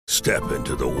Step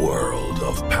into the world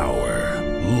of power,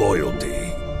 loyalty,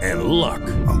 and luck.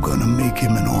 I'm gonna make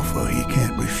him an offer he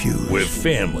can't refuse. With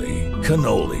family,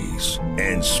 cannolis,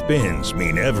 and spins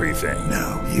mean everything.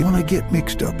 Now, you wanna get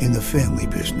mixed up in the family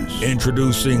business.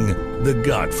 Introducing The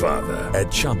Godfather at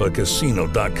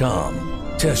ChumbaCasino.com.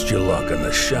 Test your luck in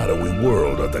the shadowy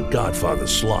world of The Godfather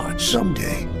slot.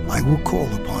 Someday, I will call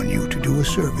upon you to do a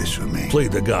service for me. Play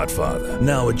The Godfather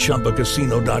now at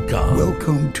ChumbaCasino.com.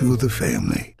 Welcome to the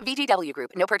family. VGW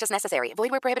Group. No purchase necessary. Void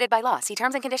where prohibited by law. See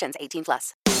terms and conditions.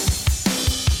 18+.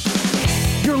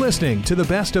 You're listening to the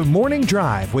best of Morning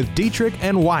Drive with Dietrich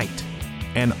and White,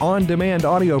 an on-demand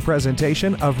audio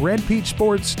presentation of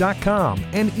RedPeachSports.com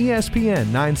and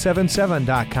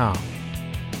ESPN977.com.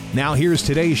 Now here's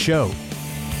today's show.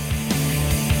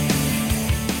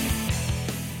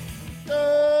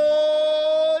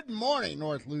 Good morning,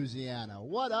 North Louisiana.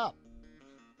 What up?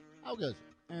 How goes it?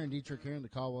 Aaron Dietrich here in the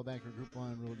Caldwell Banker Group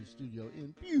Line Realty Studio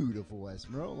in beautiful West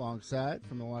Monroe, alongside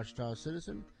from the Ouachita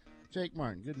Citizen, Jake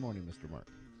Martin. Good morning, Mr.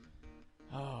 Martin.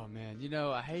 Oh, man. You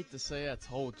know, I hate to say I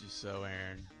told you so,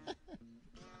 Aaron.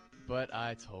 But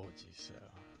I told you so.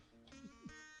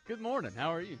 Good morning.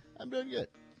 How are you? I'm doing good.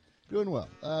 Doing well.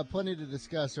 Plenty to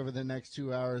discuss over the next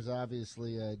 2 hours.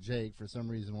 Obviously, Jake, for some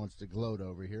reason, wants to gloat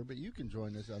over here. But you can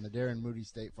join us on the Darren Moody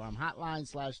State Farm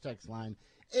hotline/text line,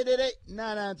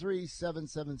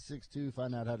 888-993-7762.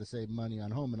 Find out how to save money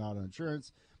on home and auto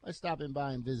insurance by stopping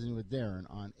by and visiting with Darren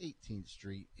on 18th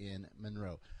Street in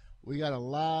Monroe. We got a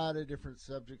lot of different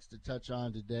subjects to touch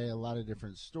on today, a lot of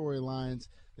different storylines.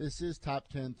 This is Top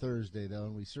 10 Thursday, though,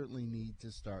 and we certainly need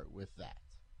to start with that.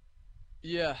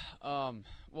 Yeah,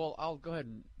 well, I'll go ahead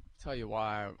and tell you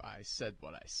why I said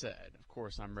what I said. Of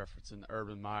course, I'm referencing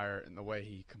Urban Meyer and the way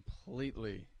he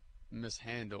completely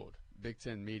mishandled Big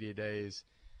Ten Media Days,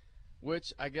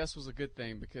 which I guess was a good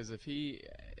thing, because if he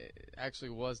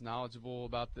actually was knowledgeable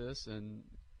about this, and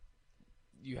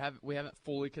we haven't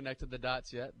fully connected the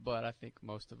dots yet, but I think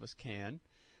most of us can.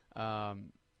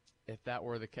 If that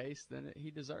were the case, then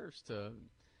he deserves to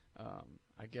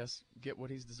I guess, get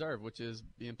what he's deserved, which is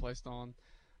being placed on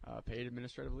paid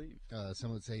administrative leave.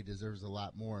 Some would say he deserves a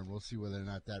lot more, and we'll see whether or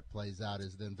not that plays out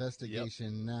as the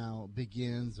investigation now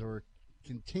begins or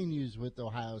continues with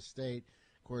Ohio State.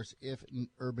 Of course, if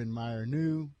Urban Meyer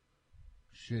knew,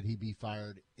 should he be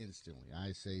fired instantly?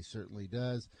 I say certainly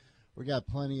does. We got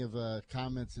plenty of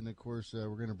comments, and, of course,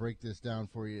 we're going to break this down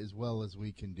for you as well as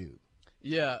we can do.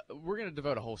 Yeah, we're going to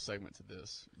devote a whole segment to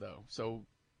this, though. So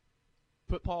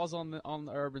put pause on the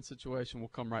Urban situation. We'll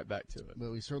come right back to it.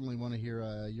 But we certainly want to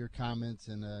hear your comments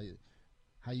and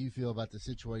how you feel about the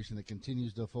situation that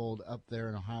continues to fold up there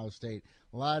in Ohio State.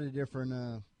 A lot of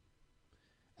different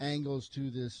angles to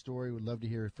this story. Would love to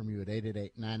hear from you at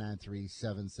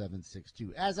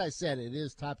 888-993-7762. As I said, it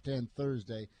is Top 10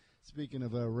 Thursday. Speaking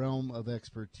of a realm of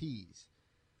expertise,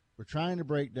 we're trying to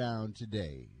break down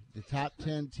today the top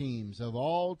 10 teams of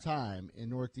all time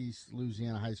in Northeast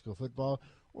Louisiana high school football,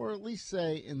 or at least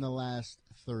say in the last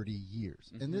 30 years.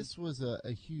 Mm-hmm. And this was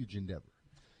a huge endeavor.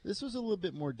 This was a little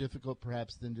bit more difficult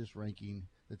perhaps than just ranking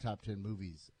the top 10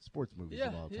 sports movies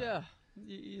of all time. Yeah,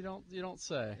 you don't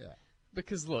say. Yeah.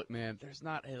 Because, look, man, there's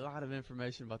not a lot of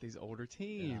information about these older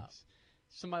teams. Yeah.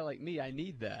 Somebody like me, I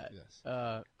need that. Yes.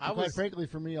 Quite frankly,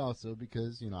 for me also,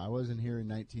 because, I wasn't here in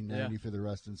 1990 for the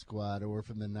Rustin squad or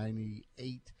from the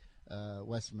 98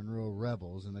 West Monroe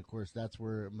Rebels, and of course that's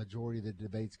where a majority of the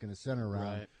debate's going to center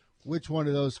around. Right. Which one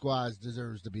of those squads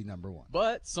deserves to be number one?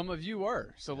 But some of you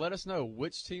were, so let us know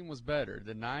which team was better,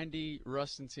 the 90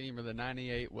 Rustin team or the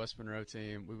 98 West Monroe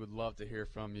team. We would love to hear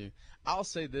from you. I'll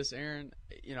say this, Aaron,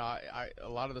 I a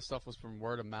lot of the stuff was from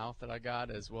word of mouth that I got,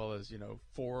 as well as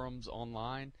forums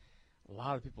online. A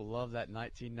lot of people love that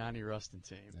 1990 Rustin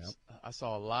team. Yep. I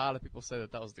saw a lot of people say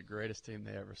that was the greatest team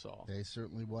they ever saw. They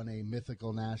certainly won a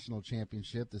mythical national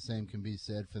championship. The same can be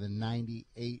said for the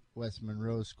 98 West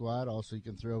Monroe squad. Also, you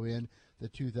can throw in the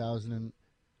 2000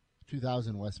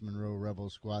 West Monroe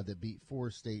Rebels squad that beat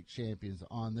 4 state champions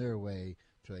on their way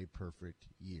to a perfect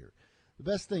year. The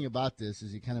best thing about this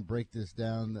is you kind of break this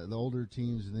down, the older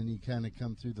teams, and then you kind of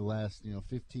come through the last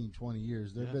 15, 20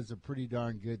 years. There have been some pretty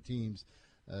darn good teams.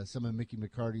 Some of Mickey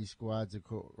McCarty's squads, of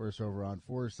course, over on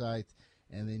Forsyth.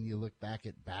 And then you look back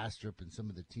at Bastrop and some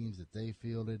of the teams that they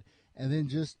fielded. And then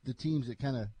just the teams that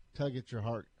kind of tug at your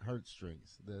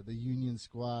heartstrings. The Union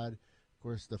squad, of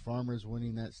course, the Farmers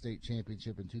winning that state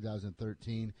championship in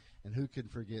 2013. And who can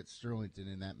forget Sterlington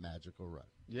in that magical run?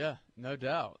 Yeah, no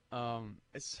doubt.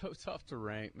 It's so tough to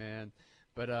rank, man.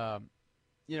 But,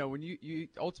 when you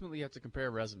ultimately have to compare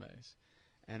resumes.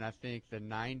 And I think the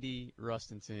 90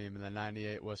 Ruston team and the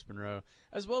 98 West Monroe,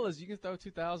 as well as you can throw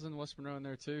 2000 West Monroe in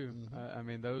there too. I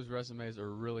mean, those resumes are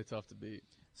really tough to beat.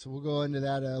 So we'll go into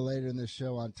that later in this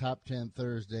show on Top 10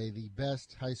 Thursday, the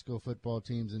best high school football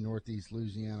teams in Northeast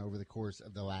Louisiana over the course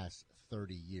of the last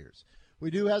 30 years. We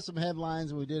do have some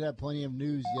headlines, and we did have plenty of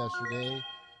news yesterday,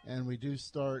 and we do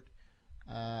start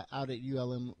out at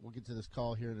ULM. We'll get to this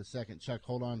call here in a second. Chuck,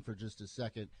 hold on for just a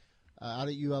second. Out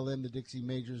at ULM, the Dixie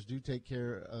Majors do take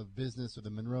care of business, or the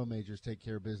Monroe Majors take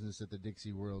care of business at the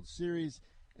Dixie World Series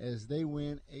as they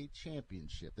win a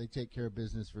championship. They take care of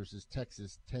business versus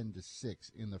Texas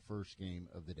 10-6 in the first game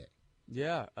of the day.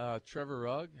 Yeah, Trevor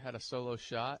Rugg had a solo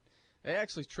shot. They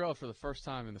actually trailed for the first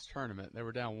time in this tournament. They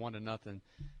were down 1-0.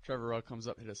 Trevor Rugg comes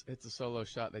up, hits a solo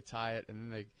shot. They tie it, and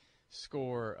then they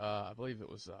score. I believe it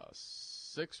was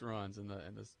 6 runs in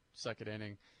the second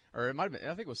inning, or it might have been.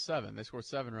 I think it was 7. They scored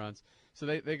 7 runs, so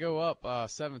they go up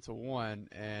 7-1,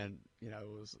 and it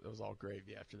was all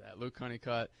gravy after that. Luke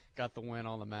Honeycutt got the win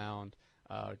on the mound.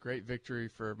 Great victory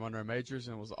for Monroe Majors,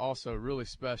 and it was also really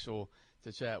special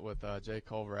to chat with Jay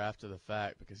Culver after the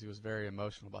fact because he was very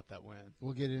emotional about that win.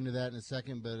 We'll get into that in a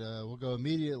second, but we'll go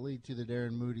immediately to the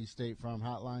Darren Moody State Farm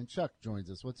Hotline. Chuck joins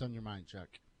us. What's on your mind,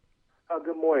 Chuck?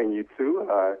 Good morning, you two.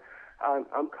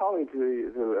 I'm calling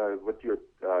to what you're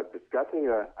discussing.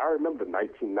 I remember the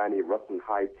 1990 Ruston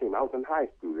High team. I was in high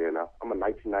school then. I'm a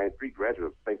 1993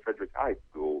 graduate of St. Frederick High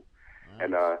School. Nice.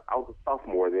 And I was a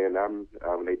sophomore then.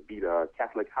 When they beat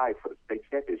Catholic High for the state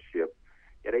championship.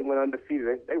 Yeah, they went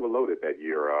undefeated. They were loaded that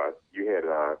year. You had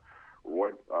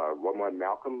Roman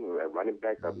Malcolm, running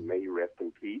back, may he rest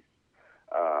in peace.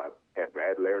 Had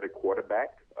Brad Laird at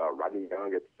quarterback. Rodney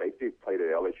Young at safety, played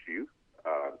at LSU.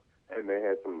 And they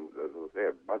had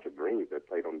a bunch of greens that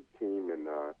played on the team, and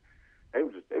they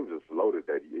were just loaded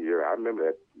that year. I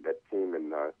remember that team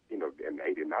in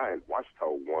 '89,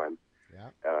 Washita won.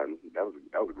 Yeah. That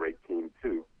was a great team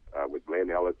too, with Glenn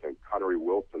Ellis and Connery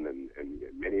Wilson and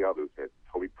many others. Had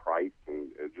Toby Price, and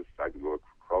just I can go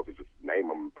across and just name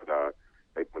them. But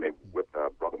when they whipped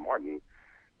Brother Martin,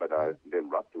 but then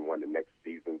Ruston won the next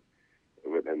season,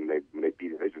 and they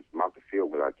beat it. They just mopped the field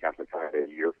with Catholic High that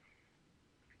year.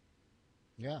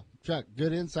 Yeah, Chuck,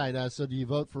 good insight. So do you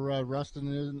vote for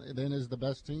Ruston then as the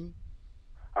best team?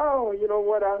 Oh, you know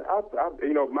what? I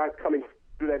my coming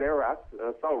through that era,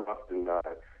 I saw Ruston.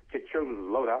 Kid Children was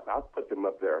low. I'll put them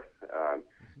up there.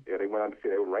 They went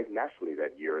undefeated. They were ranked nationally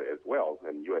that year as well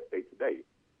in USA Today.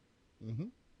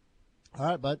 Mm-hmm. All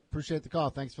right, bud. Appreciate the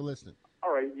call. Thanks for listening.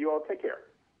 All right, you all take care.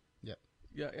 Yep.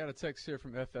 Yeah, I got a text here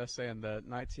from FS saying the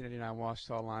 1989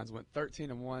 Washita Lions went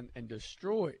 13-1 and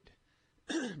destroyed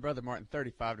Brother Martin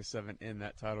 35-7 in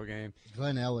that title game.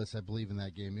 Glenn Ellis, I believe, in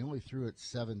that game. He only threw it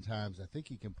 7 times. I think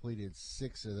he completed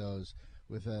 6 of those,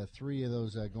 with 3 of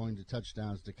those going to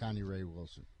touchdowns to Connie Ray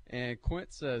Wilson. And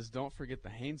Quint says, don't forget the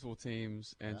Haynesville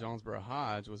teams and Jonesboro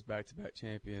Hodge was back-to-back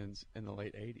champions in the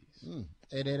late 80s.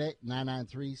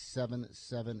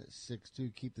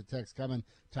 888-993-7762. Keep the text coming.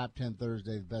 Top 10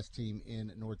 Thursday, the best team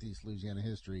in Northeast Louisiana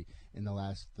history in the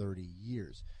last 30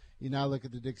 years. You now look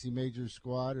at the Dixie Majors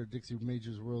squad, or Dixie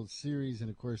Majors World Series,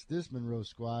 and, of course, this Monroe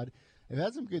squad. They've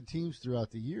had some good teams throughout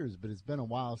the years, but it's been a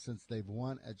while since they've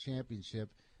won a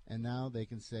championship, and now they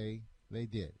can say they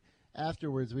did.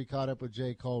 Afterwards, we caught up with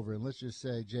Jay Culver, and let's just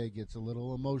say Jay gets a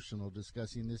little emotional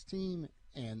discussing this team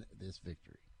and this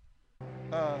victory.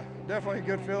 Definitely a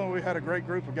good feeling. We had a great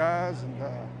group of guys, and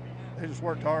they just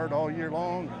worked hard all year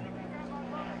long.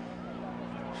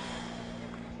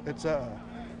 It's a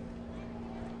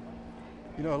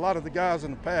lot of the guys in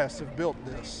the past have built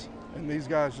this, and these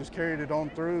guys just carried it on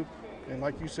through, and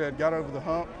like you said, got over the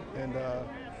hump. And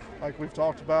like we've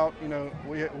talked about,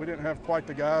 we didn't have quite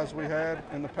the guys we had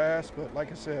in the past, but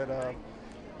like I said,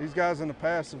 these guys in the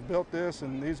past have built this,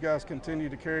 and these guys continue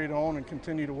to carry it on and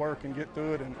continue to work and get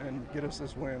through it and get us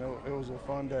this win. It was a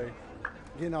fun day.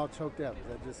 Getting all choked up, is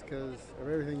that just because of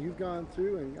everything you've gone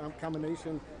through and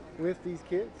combination with these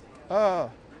kids?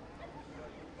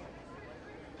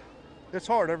 It's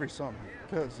hard every summer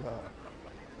because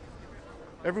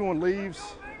everyone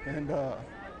leaves, and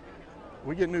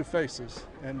we get new faces.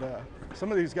 And some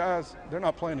of these guys, they're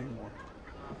not playing anymore.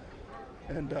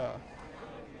 And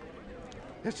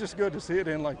it's just good to see it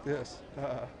end like this.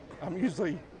 I'm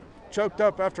usually choked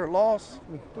up after a loss,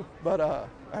 but I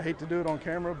hate to do it on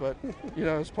camera, but,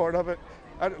 it's part of it.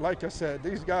 Like I said,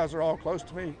 these guys are all close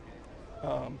to me.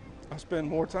 I spend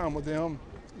more time with them,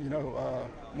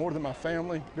 more than my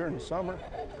family during the summer,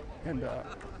 and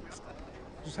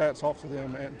just hats off to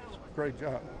them, man. Great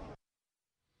job.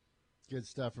 Good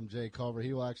stuff from Jay Culver.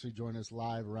 He will actually join us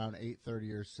live around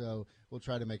 8:30 or so. We'll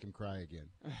try to make him cry again.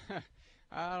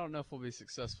 I don't know if we'll be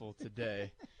successful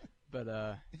today,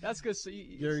 but that's good. So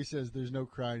Gary says there's no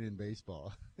crying in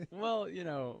baseball. Well,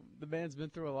 the band's been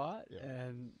through a lot,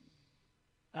 and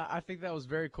I think that was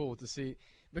very cool to see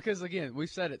because, again, we've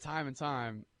said it time and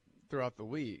time throughout the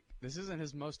week. This isn't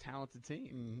his most talented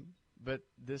team, but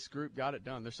this group got it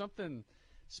done. There's something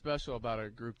special about a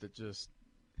group that just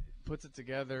puts it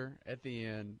together at the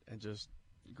end and just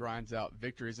grinds out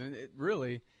victories. And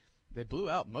they blew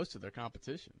out most of their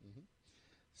competition.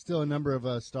 Still a number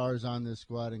of stars on this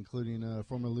squad, including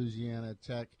former Louisiana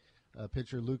Tech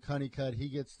pitcher Luke Honeycutt. He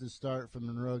gets the start from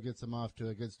Monroe, gets them off to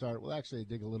a good start. Well, actually,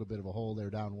 they dig a little bit of a hole there,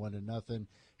 down 1-0.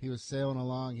 He was sailing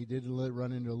along. He did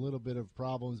run into a little bit of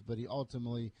problems, but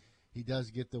he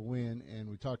does get the win. And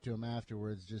we talked to him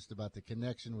afterwards just about the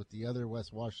connection with the other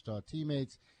West Ouachita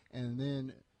teammates, and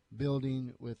then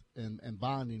building with and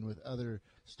bonding with other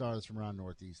stars from around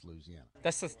Northeast Louisiana.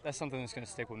 That's something that's going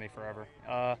to stick with me forever.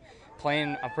 I've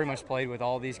pretty much played with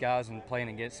all these guys and playing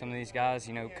against some of these guys,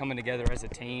 coming together as a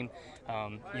team.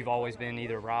 You've always been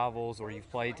either rivals or you've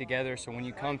played together. So when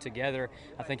you come together,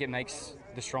 I think it makes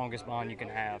the strongest bond you can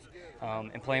have.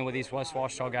 And playing with these West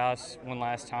Ouachita guys one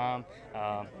last time,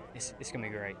 it's going to be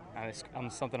great. It's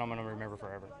something I'm going to remember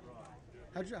forever.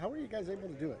 How were you guys able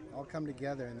to do it? All come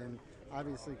together, and then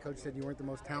obviously Coach said you weren't the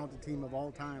most talented team of all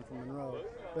time from Monroe,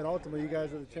 but ultimately you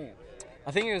guys are the champs.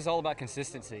 I think it was all about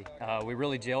consistency. We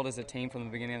really gelled as a team from the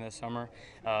beginning of the summer.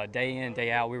 Day in, day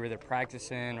out, we were either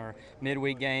practicing or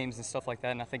midweek games and stuff like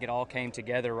that, and I think it all came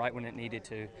together right when it needed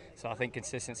to. So I think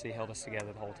consistency held us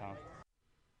together the whole time.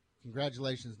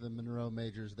 Congratulations to the Monroe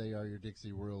Majors. They are your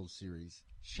Dixie World Series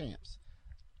champs.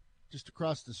 Just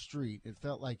across the street, it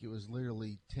felt like it was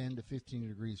literally 10 to 15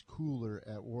 degrees cooler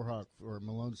at Warhawk or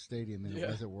Malone Stadium than it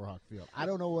was at Warhawk Field. I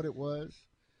don't know what it was.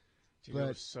 But it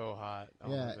was so hot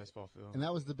on the baseball field. And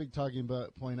that was the big talking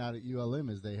point out at ULM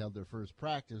as they held their first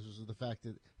practice, was the fact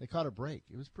that they caught a break.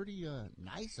 It was pretty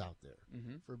nice out there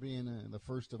for being the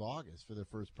 1st of August for their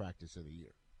first practice of the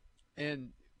year. And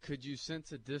could you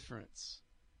sense a difference?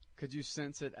 Could you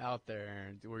sense it out there,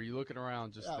 Aaron? Were you looking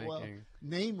around just thinking? Well,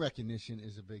 name recognition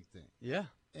is a big thing. Yeah.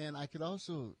 And I could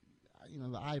also,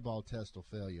 the eyeball test will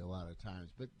fail you a lot of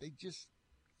times, but it just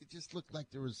looked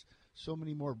like there was so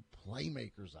many more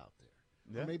playmakers out there.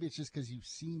 Yeah. Or maybe it's just because you've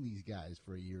seen these guys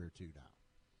for a year or two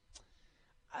now.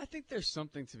 I think there's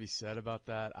something to be said about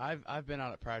that. I've been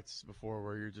out at practice before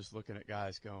where you're just looking at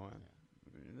guys going,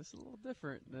 this is a little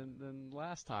different than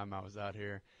last time I was out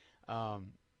here.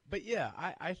 But yeah,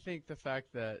 I think the fact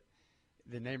that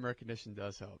the name recognition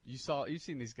does help. You've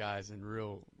seen these guys in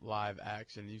real live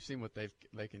action. You've seen what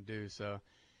they can do. So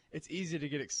it's easy to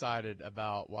get excited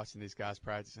about watching these guys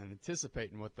practice and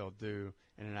anticipating what they'll do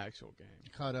in an actual game.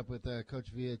 Caught up with Coach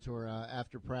Viator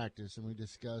after practice, and we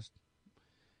discussed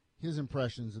his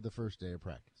impressions of the first day of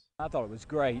practice. I thought it was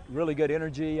great. Really good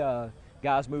energy.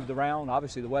 Guys moved around.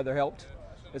 Obviously, the weather helped.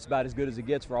 It's about as good as it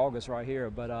gets for August right here,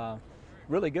 but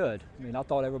really good. I mean, I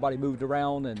thought everybody moved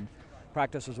around and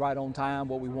practice was right on time,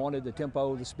 what we wanted, the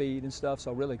tempo, the speed and stuff,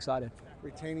 so really excited.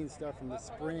 Retaining stuff from the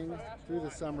spring through the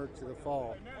summer to the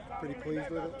fall. Pretty pleased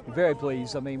with it? Very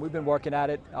pleased. I mean, we've been working at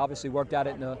it, obviously worked at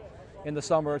it in the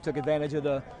summer, took advantage of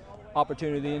the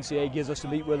opportunity the NCAA gives us to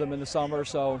meet with them in the summer.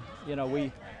 So,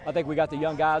 I think we got the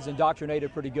young guys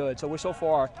indoctrinated pretty good. So we're so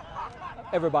far,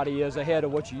 everybody is ahead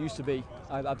of what you used to be.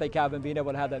 I think having been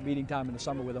able to have that meeting time in the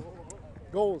summer with them.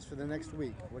 Goals for the next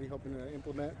week. What are you hoping to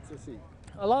implement to see?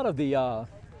 A lot of the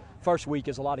first week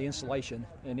is a lot of installation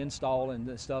and install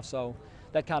and stuff, so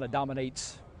that kind of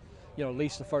dominates, at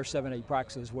least the first 7-8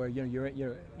 practices where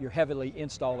you're heavily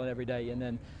installing every day, and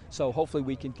then so hopefully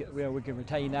we can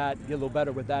retain that, get a little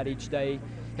better with that each day,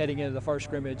 heading into the first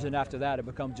scrimmage, and after that it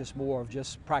becomes just more of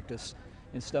just practice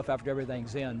and stuff after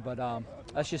everything's in. But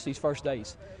that's just these first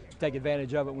days. Take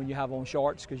advantage of it when you have on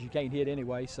shorts because you can't hit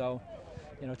anyway. So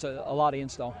it's a lot of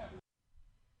install.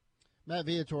 Matt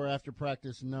Viator after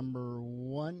practice number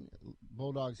 1.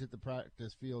 Bulldogs hit the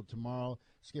practice field tomorrow.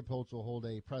 Skip Holtz will hold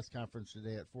a press conference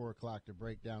today at 4 o'clock to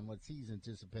break down what he's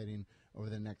anticipating over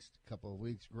the next couple of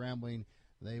weeks. Grambling,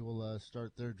 they will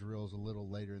start their drills a little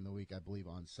later in the week, I believe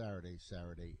on Saturday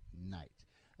night.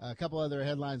 A couple other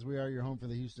headlines. We are your home for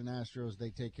the Houston Astros.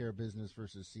 They take care of business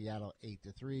versus Seattle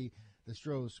 8-3. The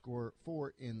Stros score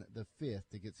 4 in the 5th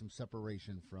to get some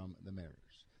separation from the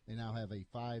Mariners. They now have a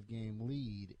 5-game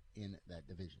lead in that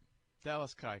division.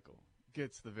 Dallas Keuchel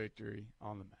gets the victory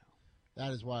on the mound.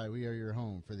 That is why we are your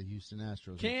home for the Houston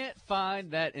Astros. Can't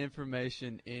find that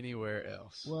information anywhere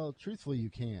else. Well, truthfully,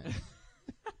 you can.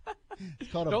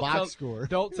 It's called a box score.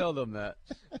 Don't tell them that.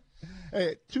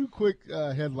 Hey, 2 quick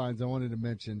headlines I wanted to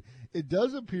mention. It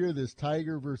does appear this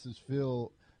Tiger versus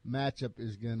Phil matchup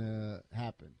is going to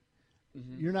happen.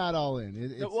 Mm-hmm. You're not all in.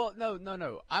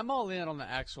 No. I'm all in on the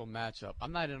actual matchup.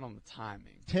 I'm not in on the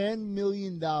timing. $10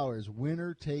 million,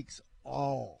 winner takes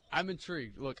all. I'm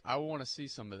intrigued. Look, I want to see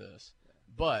some of this,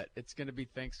 but it's going to be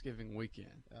Thanksgiving weekend,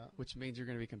 which means you're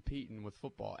going to be competing with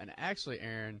football. And actually,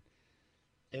 Aaron,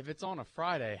 if it's on a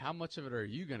Friday, how much of it are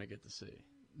you going to get to see?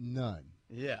 None.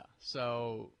 Yeah.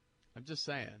 So I'm just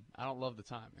saying, I don't love the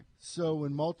timing. So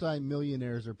when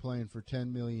multimillionaires are playing for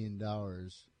 $10 million,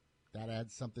 that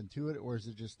adds something to it, or is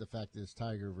it just the fact that it's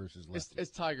Tiger versus Lefty?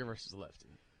 It's Tiger versus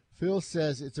Lefty. Phil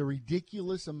says it's a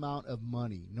ridiculous amount of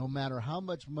money. No matter how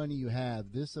much money you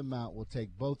have, this amount will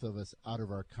take both of us out of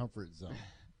our comfort zone.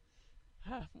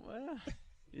 Well,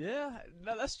 yeah,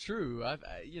 no, that's true.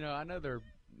 I know they're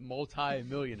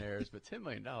multi-millionaires, but $10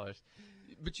 million.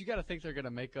 But you got to think they're going to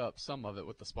make up some of it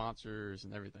with the sponsors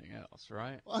and everything else,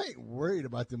 right? Well, I ain't worried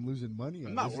about them losing money.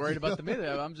 I'm not worried about them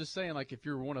either. I'm just saying, like, if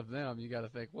you're one of them, you got to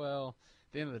think, well,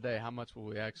 at the end of the day, how much will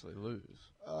we actually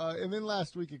lose? And then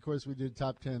last week, of course, we did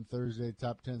Top 10 Thursday,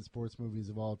 Top 10 sports movies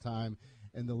of all time,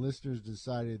 and the listeners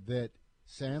decided that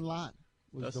Sandlot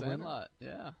was the winner. Sandlot,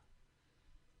 yeah.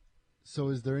 So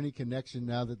is there any connection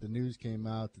now that the news came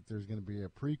out that there's going to be a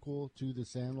prequel to the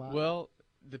Sandlot? Well,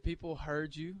 the people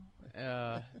heard you.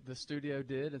 The studio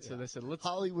did, and so they said,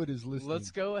 Hollywood is listening. Let's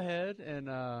go ahead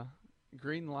and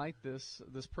green light this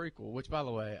prequel, which, by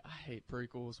the way, I hate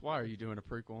prequels. Why are you doing a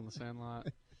prequel on The Sandlot?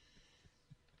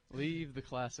 Leave the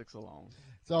classics alone.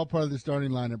 It's all part of the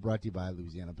starting lineup brought to you by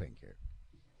Louisiana Pain Care.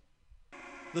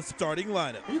 The starting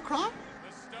lineup. Are you crying?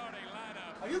 The starting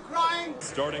lineup. Are you crying?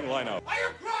 Starting lineup. Are you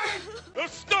crying? The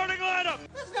starting lineup.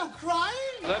 There's no crying.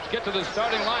 Let's get to the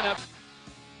starting lineup.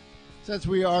 Since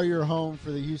we are your home for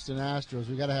the Houston Astros,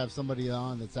 we got to have somebody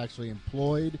on that's actually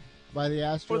employed by the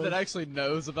Astros. Or that actually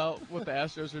knows about what the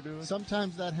Astros are doing.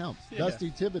 Sometimes that helps. Yeah. Dusty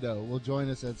Thibodeau will join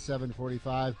us at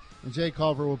 7:45, and Jay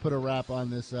Culver will put a wrap on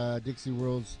this Dixie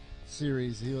World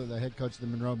Series. The head coach of the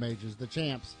Monroe Majors, the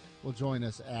champs, will join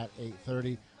us at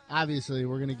 8:30. Obviously,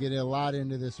 we're going to get a lot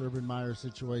into this Urban Meyer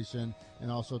situation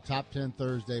and also Top 10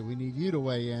 Thursday. We need you to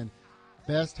weigh in.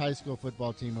 Best high school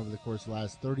football team over the course of the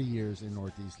last 30 years in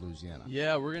Northeast Louisiana.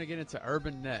 Yeah, we're going to get into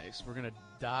Urban next. We're going to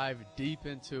dive deep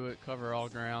into it, cover all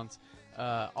grounds.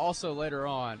 Also, later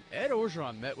on, Ed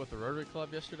Orgeron met with the Rotary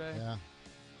Club yesterday. Yeah.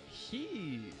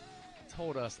 He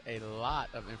told us a lot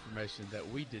of information that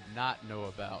we did not know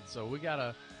about. So we got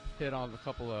to hit on a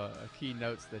couple of key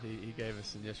notes that he gave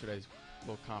us in yesterday's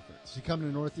little conference. Is he coming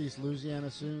to Northeast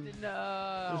Louisiana soon?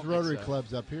 No. There's Rotary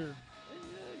clubs up here.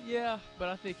 Yeah, but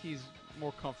I think he's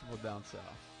more comfortable down south,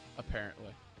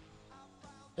 apparently.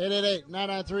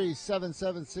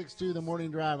 888-993-7762. The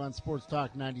Morning Drive on Sports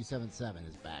Talk 97.7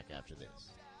 is back after this.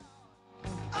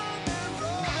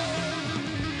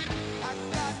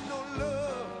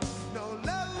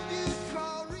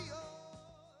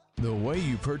 The way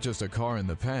you purchased a car in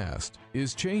the past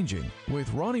is changing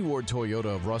with Ronnie Ward Toyota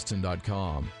of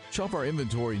Ruston.com. Shop our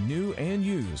inventory new and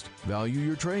used, value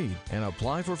your trade, and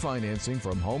apply for financing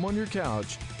from home on your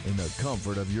couch in the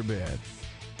comfort of your bed.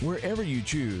 Wherever you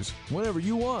choose, whenever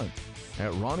you want.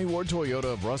 At Ronnie Ward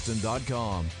Toyota of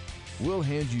Ruston.com. We'll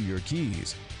hand you your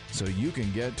keys so you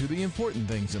can get to the important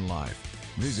things in life.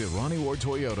 Visit Ronnie Ward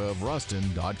Toyota of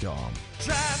Ruston.com.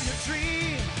 Drive your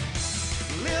dream.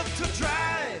 Live to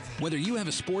drive. Whether you have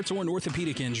a sports or an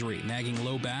orthopedic injury, nagging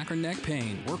low back or neck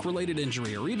pain, work-related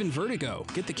injury, or even vertigo,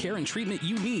 get the care and treatment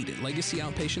you need at Legacy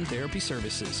Outpatient Therapy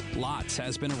Services. LOTS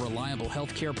has been a reliable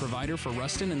health care provider for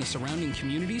Ruston and the surrounding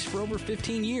communities for over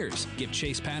 15 years. Give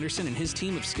Chase Patterson and his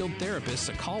team of skilled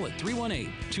therapists a call at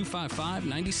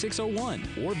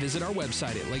 318-255-9601 or visit our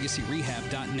website at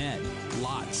legacyrehab.net.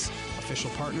 LOTS,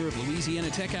 official partner of Louisiana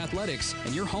Tech Athletics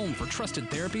and your home for trusted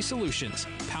therapy solutions,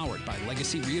 powered by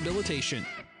Legacy Rehabilitation.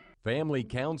 Family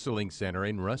Counseling Center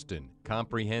in Ruston.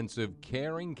 Comprehensive,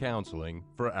 caring counseling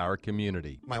for our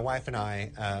community. My wife and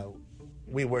I,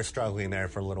 we were struggling there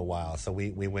for a little while, so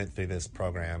we went through this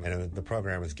program, and the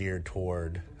program was geared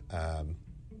toward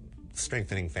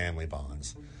strengthening family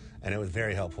bonds, and it was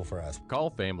very helpful for us.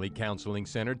 Call Family Counseling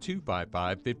Center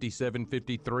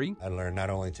 255-5753. I learned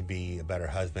not only to be a better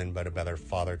husband, but a better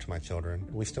father to my children.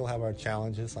 We still have our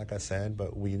challenges, like I said,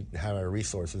 but we have our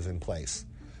resources in place.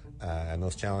 And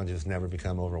those challenges never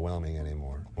become overwhelming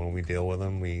anymore. When we deal with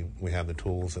them, we have the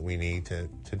tools that we need to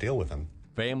deal with them.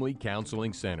 Family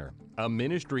Counseling Center, a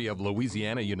ministry of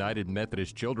Louisiana United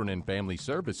Methodist Children and Family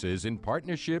Services in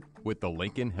partnership with the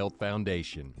Lincoln Health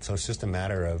Foundation. So it's just a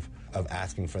matter of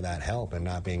asking for that help and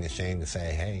not being ashamed to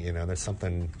say, hey, there's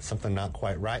something not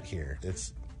quite right here.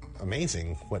 It's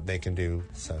amazing what they can do.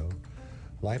 So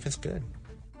life is good.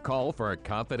 Call for a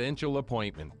confidential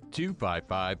appointment,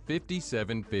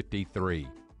 255-5753.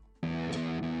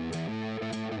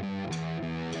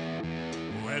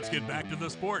 Let's get back to the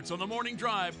sports on the Morning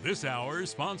Drive. This hour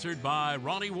is sponsored by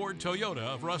Ronnie Ward Toyota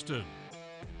of Ruston.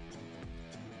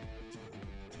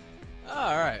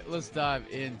 All right, let's dive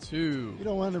into... You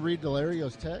don't want to read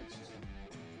Delario's text?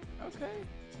 Okay.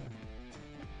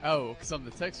 Oh, because I'm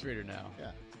the text reader now.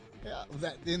 Yeah. Yeah,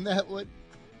 isn't that what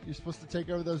you're supposed to take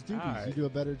over those duties? Right. You do a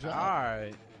better job. All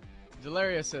right.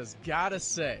 Delario says, gotta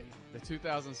say, the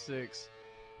 2006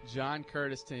 John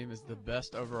Curtis team is the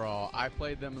best overall. I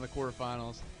played them in the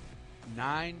quarterfinals.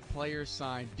 9 players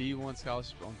signed D1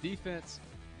 scholarships on defense.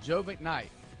 Joe McKnight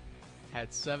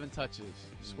had 7 touches,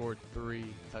 scored 3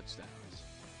 touchdowns.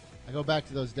 I go back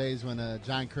to those days when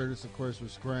John Curtis, of course,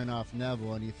 was squaring off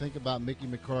Neville, and you think about Mickey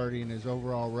McCarty and his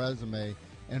overall resume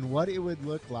and what it would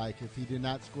look like if he did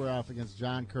not square off against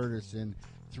John Curtis in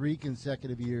 3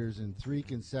 consecutive years and 3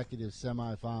 consecutive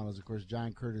semifinals. Of course,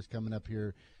 John Curtis coming up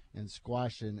here and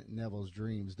squashing Neville's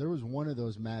dreams. There was one of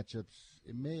those matchups.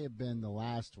 It may have been the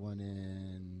last one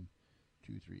in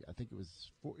 2, 3. I think it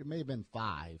was 4. It may have been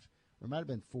 5, or it might have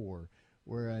been 4.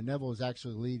 Where Neville was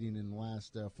actually leading in the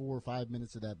last 4 or 5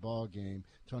 minutes of that ball game.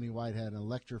 Tony White had an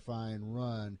electrifying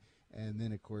run, and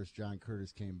then, of course, John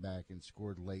Curtis came back and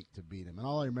scored late to beat him. And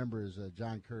all I remember is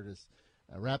John Curtis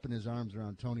wrapping his arms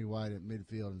around Tony White at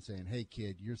midfield and saying, "Hey,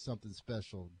 kid, you're something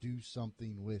special. Do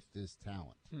something with this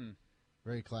talent."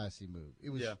 Very classy move. It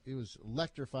was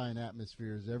electrifying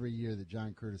atmospheres every year that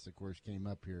John Curtis, of course, came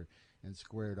up here and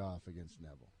squared off against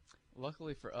Neville.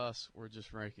 Luckily for us, we're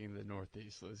just ranking the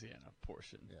Northeast Louisiana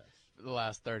portion for the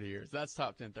last 30 years. That's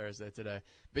Top 10 Thursday today.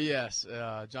 But, yes,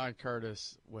 John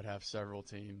Curtis would have several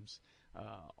teams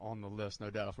on the list, no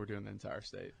doubt, if we're doing the entire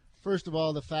state. First of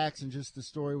all, the facts and just the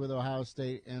story with Ohio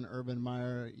State and Urban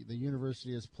Meyer. The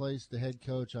university has placed the head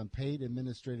coach on paid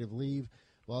administrative leave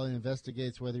while it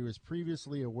investigates whether he was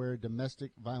previously aware of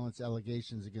domestic violence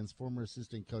allegations against former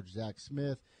assistant coach Zach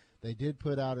Smith. They did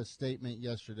put out a statement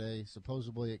yesterday.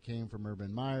 Supposedly it came from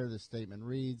Urban Meyer. The statement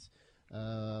reads,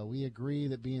 we agree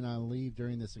that being on leave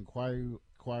during this inquiry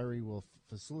will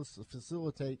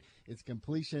facilitate its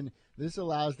completion. This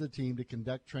allows the team to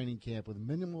conduct training camp with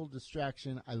minimal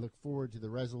distraction. I look forward to the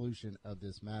resolution of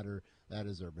this matter. That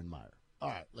is Urban Meyer. All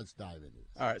right, let's dive into this.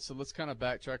 All right, so let's kind of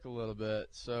backtrack a little bit.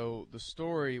 So the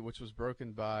story, which was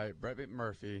broken by Brett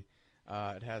McMurphy,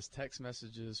 it has text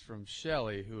messages from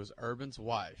Shelley, who is Urban's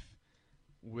wife,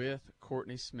 with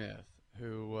Courtney Smith,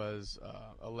 who was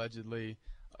allegedly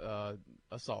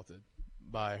assaulted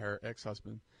by her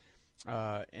ex-husband.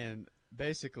 And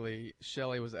basically,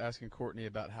 Shelley was asking Courtney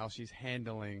about how she's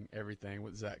handling everything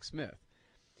with Zach Smith.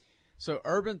 So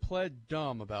Urban pled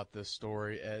dumb about this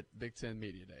story at Big Ten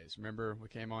Media Days. Remember, we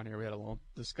came on here, we had a long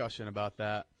discussion about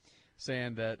that,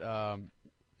 saying that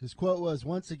his quote was,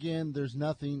 once again, there's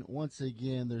nothing. Once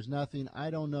again, there's nothing.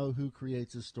 I don't know who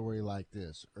creates a story like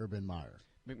this, Urban Meyer.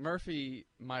 McMurphy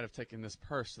might have taken this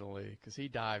personally because he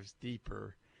dives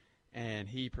deeper, and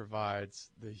he provides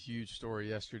the huge story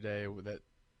yesterday that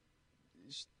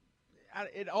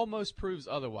it almost proves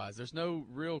otherwise. There's no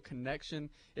real connection.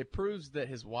 It proves that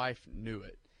his wife knew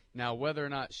it. Now, whether or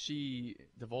not she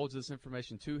divulged this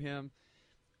information to him,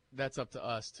 that's up to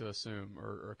us to assume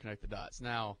or connect the dots.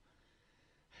 Now,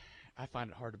 I find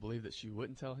it hard to believe that she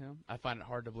wouldn't tell him. I find it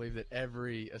hard to believe that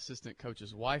every assistant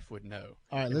coach's wife would know.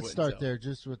 All right, let's start there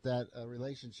just with that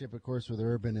relationship, of course, with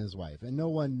Urban and his wife. And no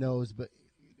one knows but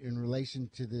in relation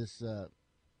to this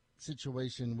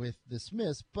situation with the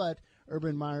Smiths, but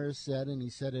Urban Meyer said, and he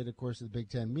said it, of course, at the Big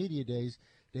Ten Media Days,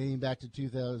 dating back to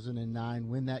 2009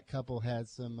 when that couple had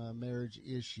some marriage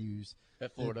issues.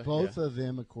 At Florida. Both of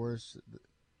them, of course,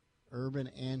 Urban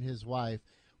and his wife,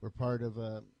 were part of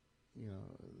the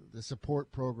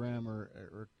support program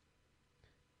or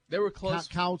they were close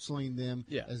counseling them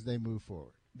as they move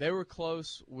forward. They were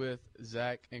close with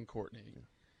Zach and Courtney.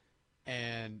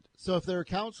 And so if they were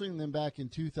counseling them back in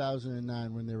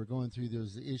 2009 when they were going through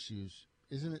those issues,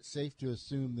 isn't it safe to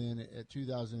assume then at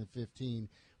 2015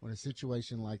 when a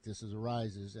situation like this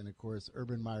arises, and of course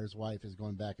Urban Meyer's wife is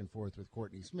going back and forth with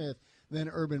Courtney Smith, then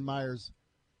Urban Meyer's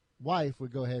wife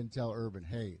would go ahead and tell Urban,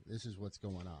 hey, this is what's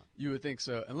going on. You would think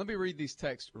so. And let me read these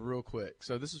texts real quick.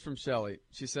 So this is from Shelley.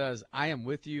 She says, I am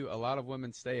with you. A lot of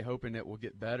women stay hoping it will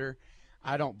get better.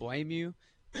 I don't blame you,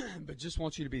 but just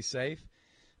want you to be safe.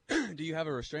 Do you have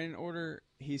a restraining order?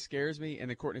 He scares me. And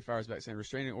then Courtney fires back saying,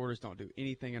 restraining orders don't do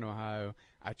anything in Ohio.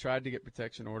 I tried to get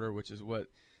protection order, which is what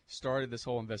started this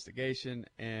whole investigation,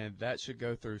 and that should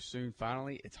go through soon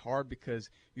finally. It's hard because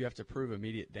you have to prove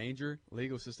immediate danger.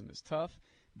 Legal system is tough.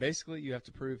 Basically, you have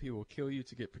to prove he will kill you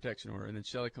to get protection order. And then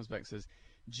Shelley comes back and says,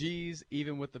 geez,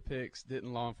 even with the pics,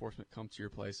 didn't law enforcement come to your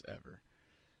place ever?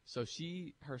 So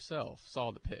she herself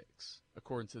saw the pics,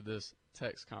 according to this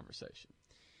text conversation.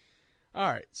 All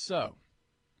right, so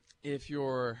if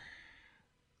you're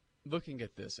looking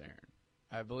at this, Aaron,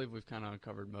 I believe we've kind of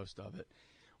uncovered most of it.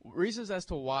 Reasons as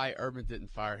to why Urban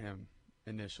didn't fire him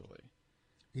initially.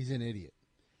 He's an idiot.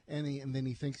 And then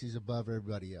he thinks he's above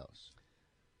everybody else.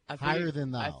 Higher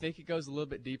than thou. I think it goes a little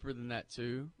bit deeper than that,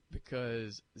 too,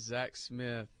 because Zach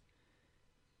Smith,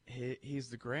 he's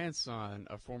the grandson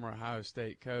of former Ohio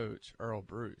State coach Earl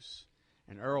Bruce.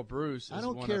 And Earl Bruce is I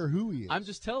don't care who he is. I'm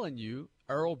just telling you,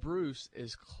 Earl Bruce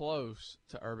is close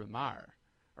to Urban Meyer,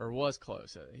 or was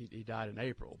close. He died in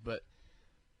April. But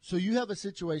so you have a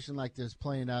situation like this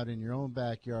playing out in your own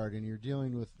backyard, and you're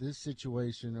dealing with this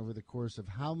situation over the course of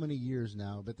how many years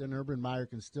now, but then Urban Meyer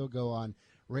can still go on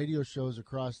radio shows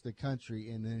across the country,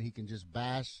 and then he can just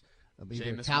bash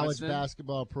either a college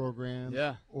basketball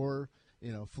program or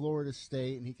Florida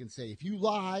State, and he can say, if you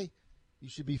lie, you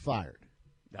should be fired.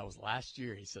 That was last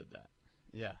year he said that.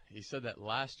 Yeah, he said that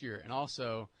last year. And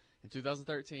also in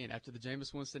 2013, after the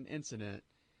Jameis Winston incident,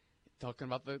 talking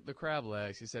about the crab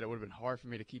legs, he said it would have been hard for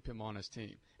me to keep him on his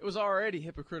team. It was already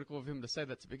hypocritical of him to say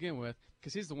that to begin with,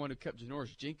 because he's the one who kept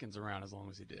Janoris Jenkins around as long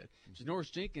as he did.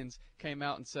 Janoris Jenkins came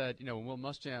out and said, when Will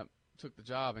Muschamp took the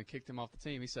job and kicked him off the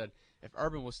team, he said, if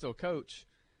Urban was still coach,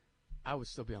 I would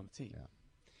still be on the team. Yeah.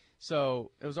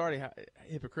 So it was already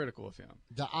hypocritical of him.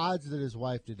 The odds that his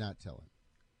wife did not tell him.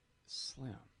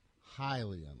 Slim.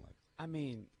 Highly unlikely. I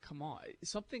mean, come on.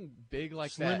 Something big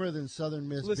like Slimmer that. Slimmer than Southern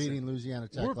Miss beating Louisiana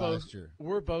Tech last year.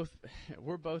 We're both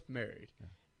married.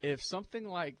 Yeah. If something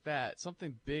like that,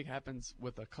 something big happens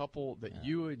with a couple that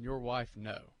you and your wife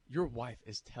know, your wife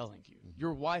is telling you. Mm-hmm.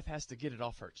 Your wife has to get it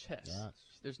off her chest. Yes.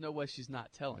 There's no way she's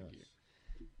not telling you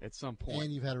at some point.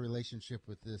 And you've had a relationship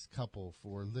with this couple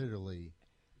for literally.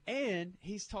 And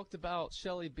he's talked about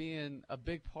Shelley being a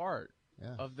big part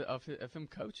of him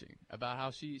coaching, about how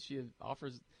she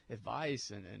offers advice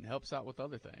and helps out with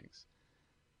other things.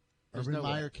 Urban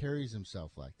Meyer carries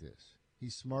himself like this.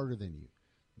 He's smarter than you.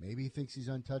 Maybe he thinks he's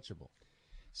untouchable.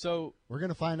 So we're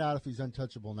going to find out if he's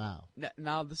untouchable now.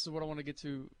 Now, this is what I want to get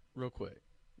to real quick.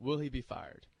 Will he be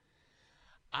fired?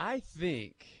 I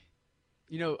think,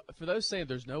 for those saying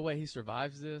there's no way he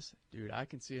survives this, dude, I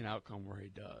can see an outcome where he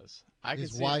does.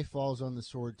 His wife falls on the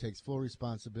sword, takes full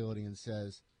responsibility, and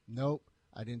says, nope,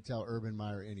 I didn't tell Urban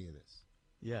Meyer any of this.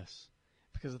 Yes.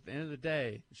 Because at the end of the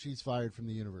day, she's fired from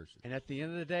the university. And at the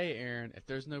end of the day, Aaron, if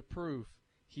there's no proof,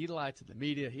 he lied to the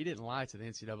media. He didn't lie to the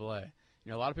NCAA.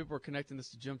 A lot of people are connecting this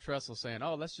to Jim Tressel, saying,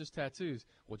 oh, that's just tattoos.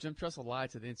 Well, Jim Tressel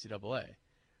lied to the NCAA.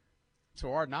 To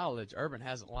our knowledge, Urban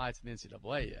hasn't lied to the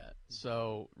NCAA yet.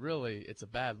 So, really, it's a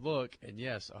bad look. And,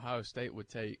 yes, Ohio State would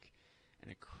take an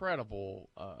incredible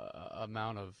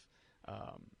amount of,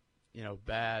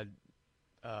 bad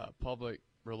public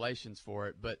relations for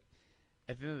it. But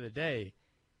at the end of the day,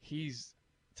 he's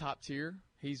top tier.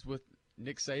 He's with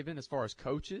Nick Saban as far as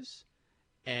coaches,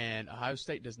 and Ohio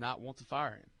State does not want to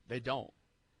fire him. They don't.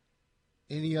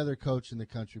 Any other coach in the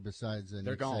country besides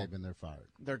Nick Saban, they're fired.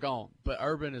 They're gone. But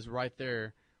Urban is right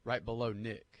there, right below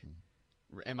Nick.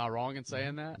 Mm-hmm. Am I wrong in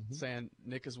saying that? Mm-hmm. Saying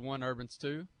Nick is 1, Urban's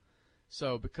 2?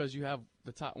 So because you have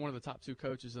one of the top 2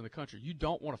 coaches in the country, you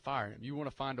don't want to fire him. You want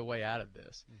to find a way out of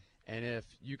this. Mm-hmm. And if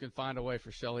you can find a way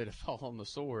for Shelley to fall on the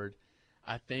sword,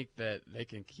 I think that they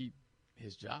can keep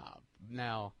his job.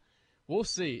 Now, we'll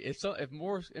see. If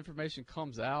more information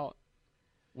comes out,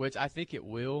 which I think it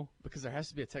will, because there has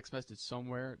to be a text message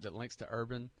somewhere that links to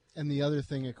Urban. And the other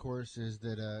thing, of course, is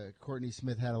that Courtney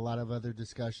Smith had a lot of other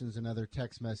discussions and other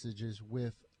text messages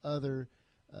with other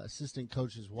assistant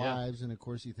coaches' wives. Yeah. And, of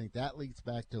course, you think that leads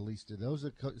back to at least to those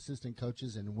assistant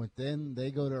coaches. And then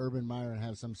they go to Urban Meyer and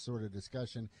have some sort of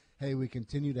discussion. Hey, we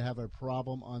continue to have a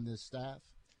problem on this staff.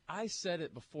 I said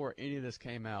it before any of this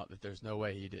came out that there's no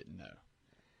way he didn't know.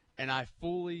 And I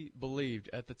fully believed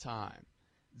at the time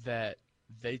that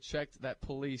they checked that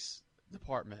police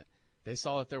department. They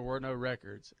saw that there were no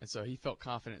records, and so he felt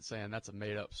confident saying that's a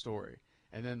made-up story.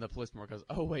 And then the police department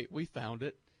goes, oh, wait, we found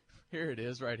it. Here it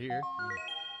is right here.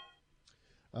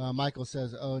 Michael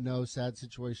says, oh, no, sad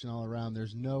situation all around.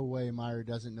 There's no way Meyer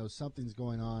doesn't know something's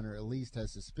going on or at least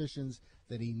has suspicions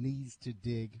that he needs to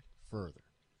dig further.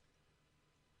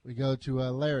 We go to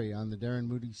Larry on the Darren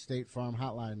Moody State Farm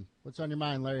Hotline. What's on your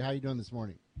mind, Larry? How you doing this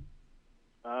morning?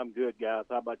 I'm good, guys.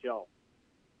 How about y'all?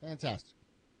 Fantastic.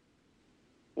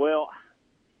 Well,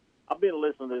 I've been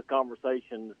listening to this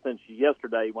conversation since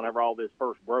yesterday whenever all this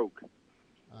first broke.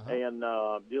 Uh-huh. And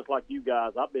just like you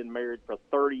guys, I've been married for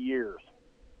 30 years.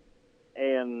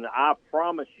 And I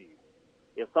promise you,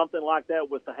 if something like that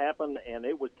was to happen and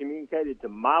it was communicated to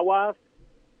my wife's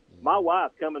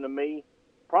coming to me,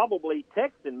 probably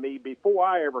texting me before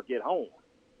I ever get home.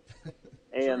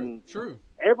 And True.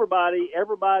 Everybody,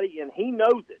 and he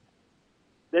knows it,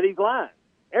 that he's lying.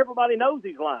 Everybody knows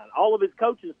he's lying. All of his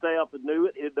coaching staff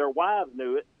knew it. Their wives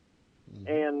knew it.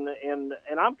 And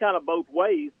I'm kind of both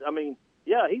ways. I mean,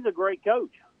 yeah, he's a great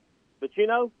coach. But,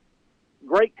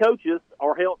 great coaches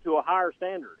are held to a higher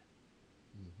standard.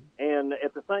 And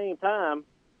at the same time,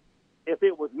 if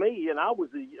it was me and I was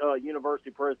the university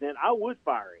president, I would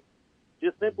fire him,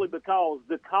 just simply because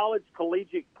the college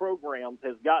collegiate programs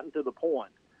has gotten to the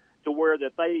point to where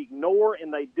that they ignore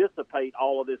and they dissipate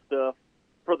all of this stuff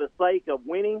for the sake of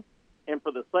winning and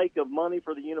for the sake of money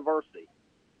for the university.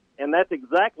 And that's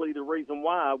exactly the reason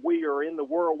why we are in the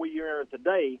world we are in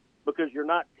today, because you're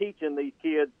not teaching these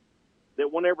kids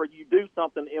that whenever you do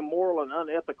something immoral and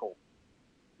unethical,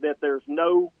 that there's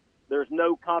no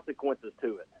consequences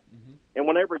to it. And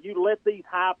whenever you let these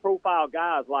high-profile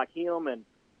guys like him and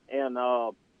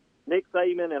Nick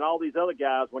Saban and all these other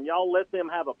guys, when y'all let them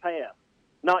have a pass,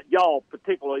 not y'all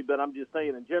particularly, but I'm just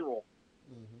saying in general,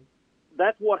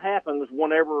 that's what happens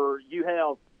whenever you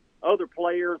have other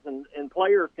players and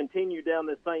players continue down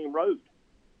this same road.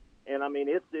 And, I mean,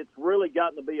 it's really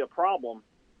gotten to be a problem.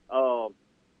 And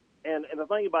the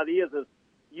thing about it is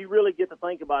you really get to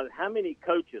think about it, how many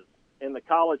coaches in the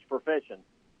college profession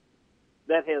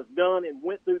that has done and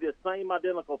went through this same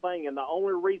identical thing, and the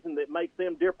only reason that makes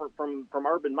them different from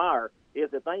Urban Meyer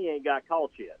is that they ain't got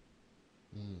caught yet.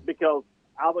 Because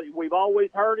we've always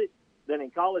heard it, that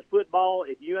in college football,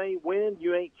 if you ain't winning,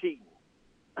 you ain't cheating.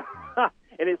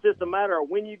 And it's just a matter of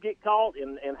when you get caught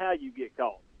and how you get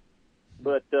caught.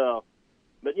 But who's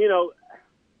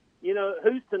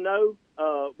to know?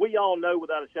 We all know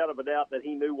without a shadow of a doubt that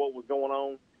he knew what was going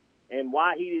on and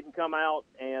why he didn't come out.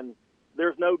 And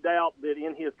there's no doubt that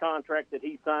in his contract that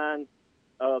he signed,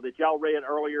 that y'all read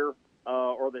earlier,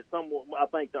 or that I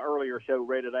think the earlier show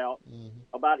read it out,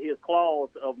 about his clause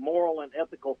of moral and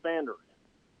ethical standards.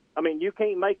 I mean, you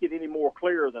can't make it any more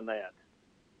clear than that.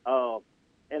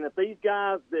 And if these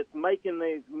guys that's making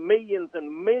these millions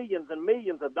and millions and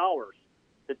millions of dollars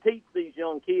to teach these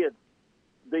young kids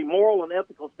the moral and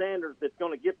ethical standards that's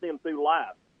going to get them through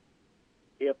life,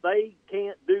 if they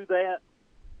can't do that,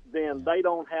 then they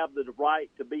don't have the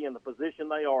right to be in the position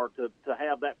they are to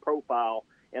have that profile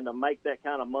and to make that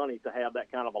kind of money to have that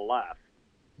kind of a life.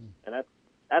 And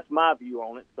that's my view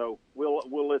on it. So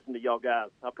we'll listen to y'all guys.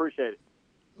 I appreciate it.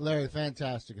 Larry,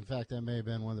 fantastic. In fact, that may have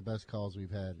been one of the best calls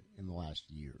we've had in the last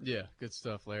year. Yeah, good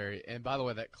stuff, Larry. And by the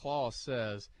way, that clause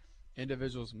says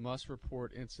individuals must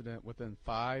report incident within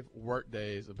 5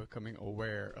 workdays of becoming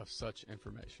aware of such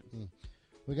information.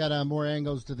 We got more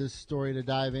angles to this story to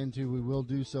dive into. We will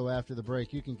do so after the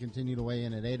break. You can continue to weigh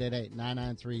in at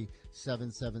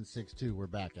 888-993-7762. We're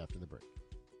back after the break.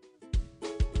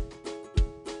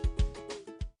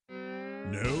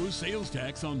 No sales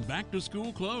tax on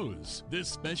back-to-school clothes. This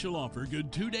special offer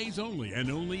good 2 days only and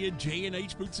only at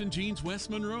J&H Boots and Jeans West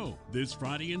Monroe. This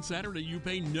Friday and Saturday you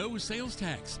pay no sales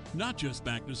tax. Not just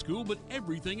back-to-school, but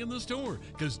everything in the store,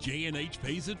 because J&H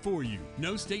pays it for you.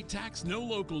 No state tax, no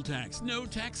local tax, no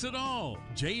tax at all.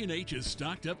 J&H is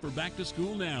stocked up for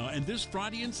back-to-school now, and this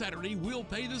Friday and Saturday we'll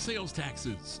pay the sales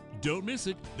taxes. Don't miss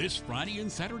it, this Friday and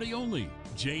Saturday only.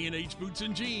 J&H Boots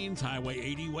and Jeans, Highway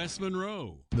 80 West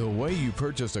Monroe. The way you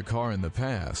purchased a car in the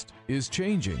past is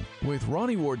changing with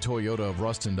Ronnie Ward Toyota of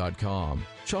Ruston.com.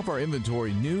 Shop our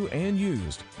inventory new and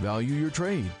used, value your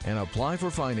trade, and apply for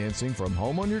financing from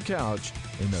home on your couch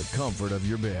in the comfort of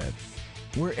your bed.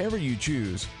 Wherever you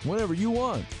choose, whenever you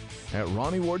want. At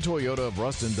Ronnie Ward Toyota of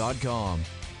Ruston.com,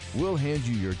 we'll hand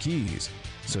you your keys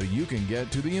so you can get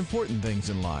to the important things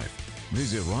in life.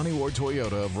 Visit Ronnie Ward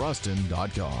Toyota of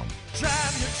Ruston.com.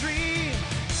 Drive your dream,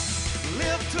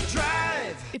 live to drive.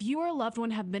 If you or a loved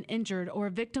one have been injured or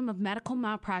a victim of medical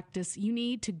malpractice, you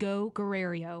need to go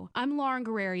Guerrero. I'm Lauren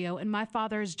Guerrero, and my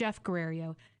father is Jeff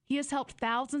Guerrero. He has helped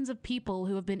thousands of people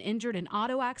who have been injured in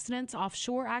auto accidents,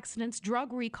 offshore accidents,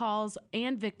 drug recalls,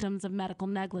 and victims of medical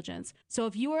negligence. So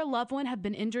if you or a loved one have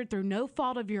been injured through no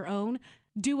fault of your own,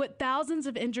 do what thousands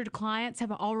of injured clients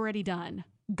have already done.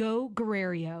 Go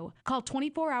Guerrero. Call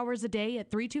 24 hours a day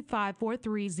at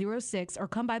 325-4306 or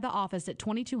come by the office at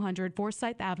 2200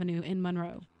 Forsyth Avenue in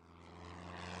Monroe.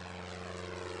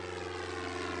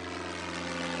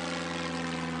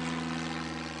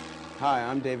 Hi,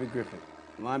 I'm David Griffin,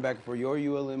 linebacker for your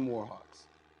ULM Warhawks.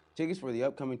 Tickets for the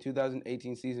upcoming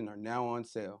 2018 season are now on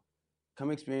sale. Come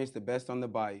experience the best on the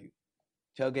Bayou,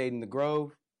 tailgate in the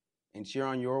Grove, and cheer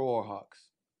on your Warhawks.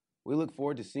 We look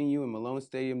forward to seeing you in Malone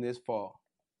Stadium this fall.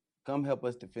 Come help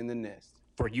us defend the nest.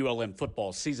 For ULM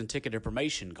football season ticket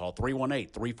information, call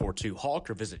 318-342-HAWK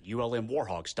or visit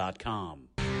ulmwarhawks.com.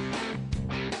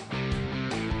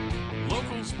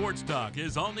 Local Sports Talk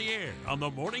is on the air on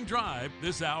the Morning Drive.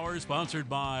 This hour is sponsored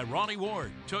by Ronnie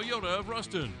Ward, Toyota of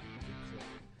Ruston.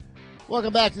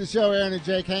 Welcome back to the show. Aaron and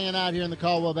Jake hanging out here in the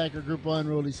Caldwell Banker Group 1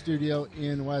 Roadie Studio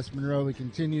in West Monroe. We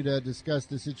continue to discuss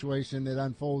the situation that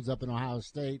unfolds up in Ohio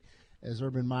State as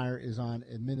Urban Meyer is on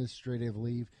administrative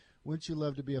leave. Wouldn't you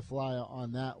love to be a fly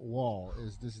on that wall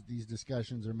as these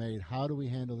discussions are made? How do we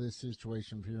handle this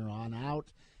situation from here on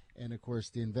out? And, of course,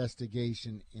 the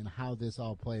investigation in how this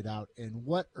all played out and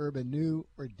what Urban knew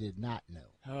or did not know.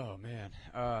 Oh, man.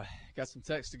 Got some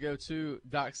text to go to.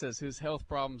 Doc says his health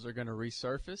problems are going to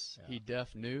resurface. Yeah. He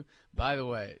def knew. By the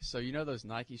way, so you know those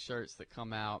Nike shirts that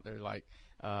come out? They're like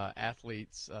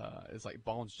athletes. It's like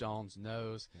Bones Jones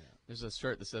knows. Yeah. There's a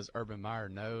shirt that says Urban Meyer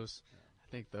knows. Yeah. I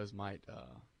think those might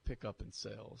pick up in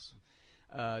sales.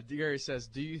 Gary says,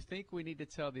 do you think we need to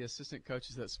tell the assistant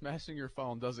coaches that smashing your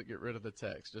phone doesn't get rid of the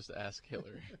text? Just ask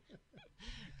Hillary.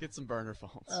 Get some burner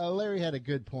phones. Larry had a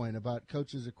good point about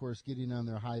coaches, of course, getting on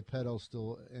their high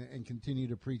pedestal and continue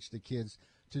to preach to kids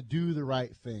to do the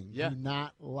right thing, do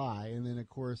not lie. And then, of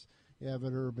course, you have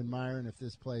an Urban Meyer, and if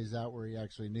this plays out where he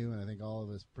actually knew, and I think all of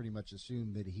us pretty much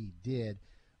assume that he did,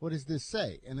 what does this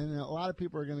say? And then a lot of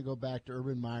people are going to go back to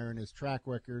Urban Meyer and his track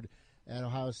record at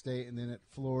Ohio State and then at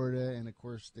Florida, and, of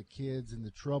course, the kids and the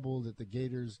trouble that the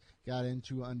Gators got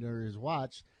into under his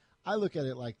watch. I look at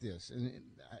it like this, and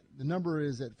the number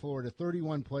is at Florida,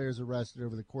 31 players arrested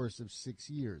over the course of 6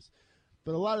 years.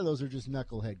 But a lot of those are just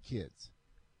knucklehead kids.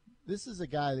 This is a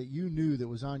guy that you knew that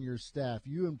was on your staff,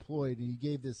 you employed, and you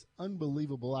gave this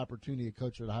unbelievable opportunity to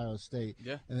coach at Ohio State,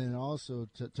 and then also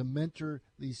to mentor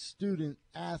these student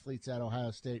athletes at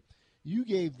Ohio State. You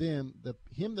gave him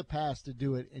the pass to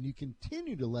do it, and you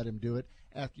continue to let him do it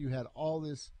after you had all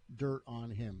this dirt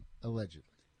on him, allegedly.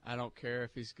 I don't care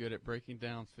if he's good at breaking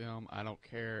down film. I don't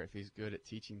care if he's good at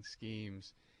teaching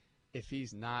schemes. If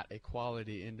he's not a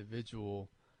quality individual,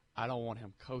 I don't want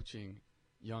him coaching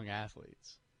young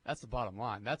athletes. That's the bottom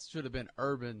line. That should have been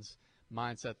Urban's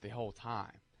mindset the whole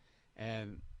time.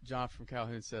 And John from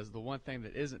Calhoun says the one thing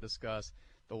that isn't discussed,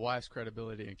 the wife's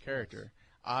credibility and character.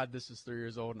 Odd this is 3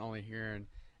 years old and only hearing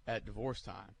at divorce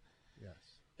time. Yes.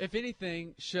 If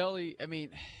anything, Shelley's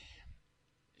going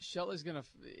to,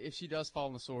 if she does fall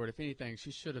on the sword, if anything,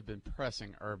 she should have been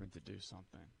pressing Urban to do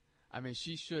something. I mean,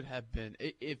 she should have been.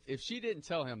 If she didn't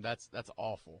tell him, that's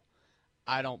awful.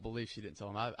 I don't believe she didn't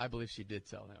tell him. I believe she did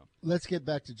tell him. Let's get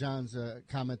back to John's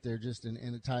comment there,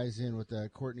 and it ties in with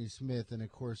Courtney Smith and,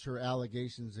 of course, her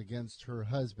allegations against her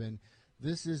husband.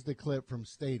 This is the clip from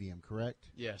Stadium, correct?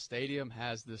 Yeah, Stadium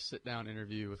has this sit-down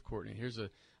interview with Courtney. Here's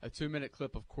a 2-minute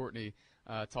clip of Courtney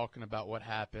talking about what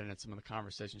happened and some of the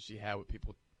conversations she had with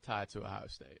people tied to Ohio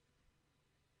State.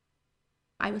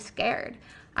 I was scared.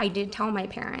 I did tell my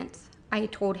parents. I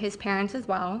told his parents as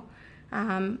well.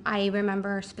 I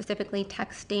remember specifically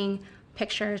texting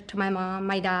pictures to my mom,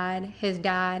 my dad, his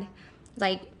dad,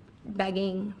 like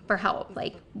begging for help.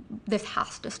 Like, this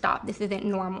has to stop. This isn't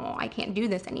normal. I can't do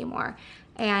this anymore.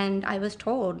 And I was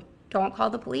told, don't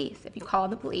call the police. If you call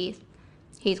the police,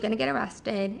 he's going to get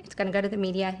arrested. It's going to go to the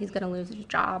media. He's going to lose his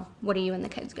job. What are you and the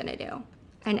kids going to do?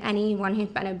 And anyone who's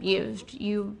been abused,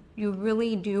 you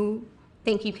really do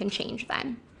think you can change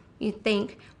them. You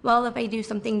think, well, if I do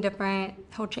something different,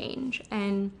 he'll change.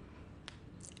 And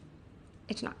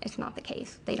it's not the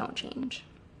case. They don't change.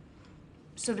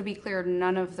 So to be clear,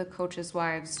 none of the coaches'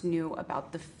 wives knew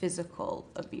about the physical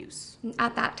abuse?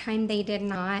 At that time, they did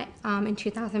not. In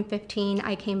 2015,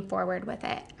 I came forward with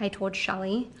it. I told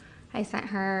Shelly. I sent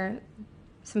her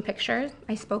some pictures.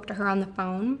 I spoke to her on the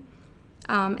phone.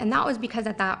 And that was because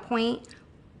at that point,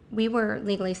 we were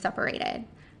legally separated.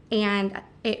 And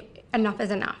enough is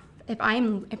enough. If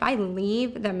I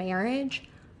leave the marriage,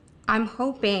 I'm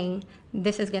hoping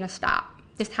this is going to stop.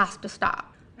 This has to stop.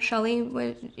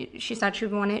 Shelly she said she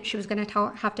was going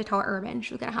to have to tell Urban.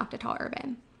 She was going to have to tell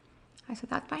Urban. I said,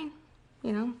 that's fine.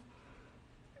 You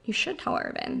should tell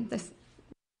Urban.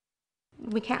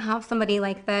 We can't have somebody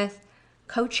like this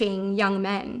coaching young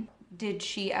men. Did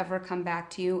she ever come back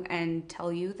to you and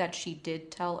tell you that she did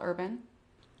tell Urban?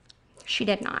 She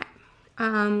did not.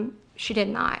 She did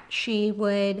not. She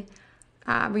would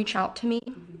reach out to me,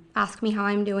 ask me how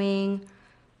I'm doing,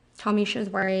 tell me she was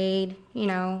worried,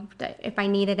 that if I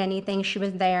needed anything, she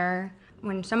was there.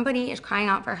 When somebody is crying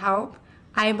out for help,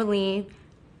 I believe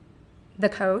the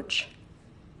coach,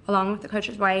 along with the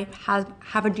coach's wife,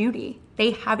 have a duty.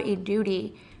 They have a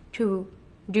duty to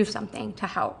do something to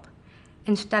help.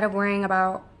 instead of worrying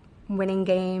about winning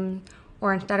games,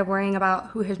 or instead of worrying about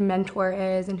who his mentor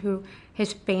is and who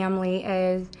his family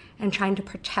is and trying to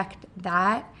protect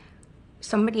that,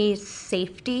 somebody's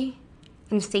safety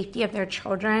and the safety of their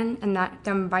children and that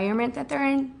the environment that they're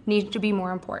in needs to be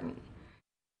more important.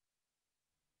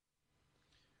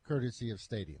 Courtesy of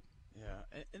Stadium.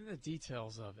 Yeah, and the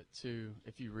details of it too.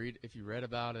 If you read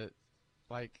about it,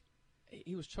 like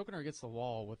he was choking her against the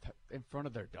wall in front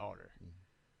of their daughter.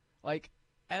 Like,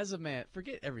 as a man,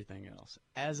 forget everything else.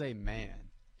 As a man,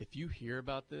 if you hear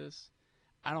about this,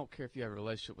 I don't care if you have a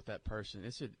relationship with that person.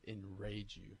 It should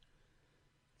enrage you.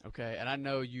 Okay, and I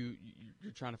know you're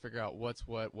trying to figure out what's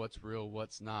real,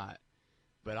 what's not,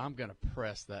 but I'm going to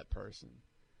press that person.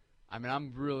 I mean,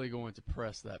 I'm really going to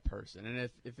press that person. And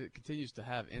if it continues to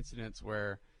have incidents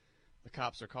where the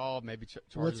cops are called, maybe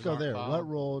charges Let's go there. filed. What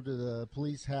role do the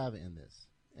police have in this?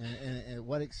 And at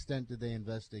what extent did they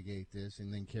investigate this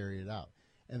and then carry it out?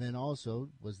 And then also,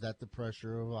 was that the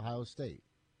pressure of Ohio State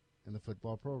in the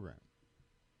football program?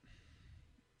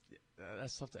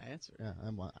 That's tough to answer. Yeah,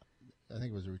 I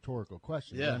think it was a rhetorical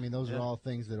question. Yeah, I mean, those are all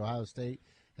things that Ohio State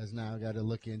has now got to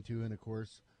look into, and, of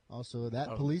course, also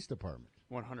that police department.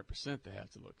 100% they have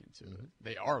to look into it.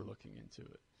 They are looking into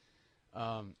it.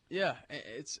 Yeah,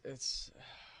 it's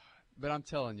but I'm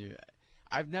telling you,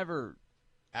 I've never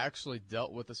actually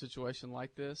dealt with a situation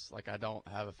like this. Like, I don't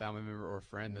have a family member or a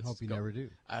friend that's. I hope you never do.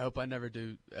 I hope I never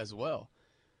do as well.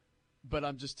 But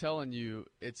I'm just telling you,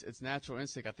 it's natural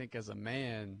instinct. I think as a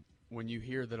man, when you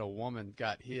hear that a woman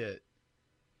got hit,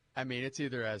 I mean, it's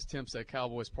either, as Tim said,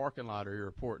 Cowboys parking lot, or you're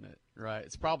reporting it, right?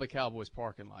 It's probably Cowboys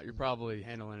parking lot. You're probably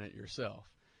handling it yourself.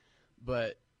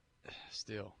 But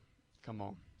still, come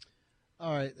on.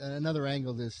 All right, another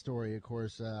angle of this story, of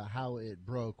course, how it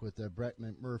broke with Brett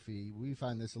McMurphy. We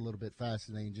find this a little bit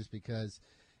fascinating just because,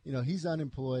 you know, he's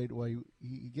unemployed. Well,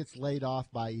 he gets laid off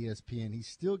by ESPN. He's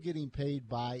still getting paid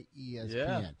by ESPN.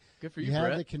 Yeah, good for you, You have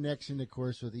Brett. the connection, of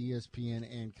course, with ESPN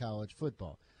and college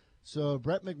football. So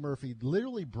Brett McMurphy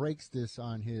literally breaks this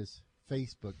on his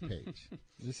Facebook page.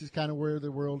 This is kind of where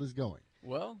the world is going.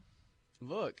 Well,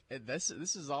 look, this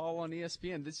is all on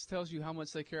ESPN. This tells you how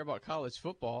much they care about college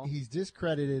football. He's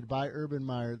discredited by Urban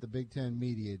Meyer at the Big Ten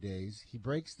Media Days. He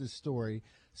breaks the story.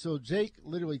 So Jake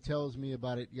literally tells me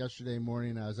about it yesterday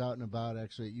morning. I was out and about,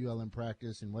 actually, at ULM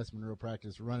practice and West Monroe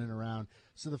practice, running around.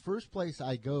 So the first place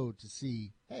I go to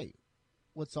see, hey,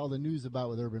 what's all the news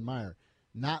about with Urban Meyer?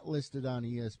 Not listed on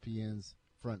ESPN's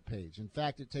front page. In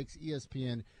fact, it takes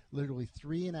ESPN literally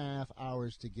 3.5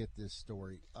 hours to get this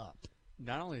story up.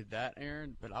 Not only that,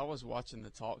 Aaron, but I was watching the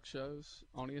talk shows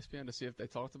on ESPN to see if they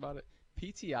talked about it.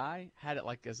 PTI had it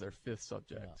like as their fifth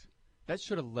subject. Yeah. That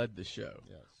should have led the show.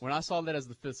 Yes. When I saw that as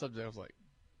the fifth subject, I was like,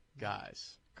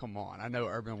 guys, come on. I know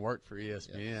Urban worked for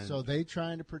ESPN. Yeah. So they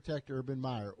trying to protect Urban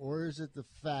Meyer, or is it the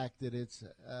fact that it's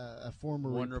a former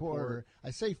reporter?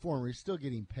 I say former, he's still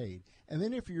getting paid. And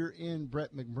then if you're in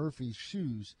Brett McMurphy's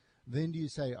shoes, then do you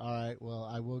say, all right, well,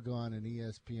 I will go on an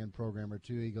ESPN program or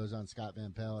two. He goes on Scott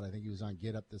Van Pelt. I think he was on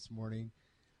Get Up this morning.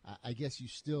 I guess you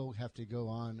still have to go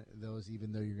on those,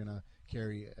 even though you're going to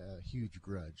carry a huge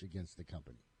grudge against the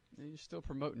company. You're still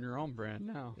promoting your own brand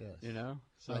now. Yes. You know?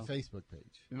 So, my Facebook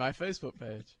page. My Facebook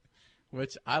page,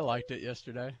 which I liked it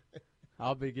yesterday.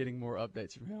 I'll be getting more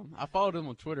updates from him. I followed him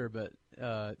on Twitter, but,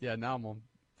 yeah, now I'm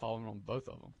following on both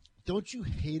of them. Don't you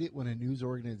hate it when a news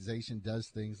organization does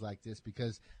things like this?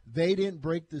 Because they didn't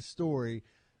break the story,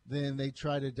 then they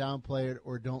try to downplay it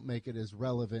or don't make it as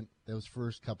relevant those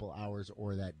first couple hours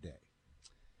or that day.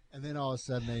 And then all of a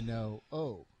sudden they know,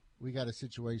 oh, we got a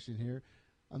situation here.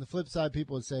 On the flip side,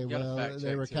 people would say, well,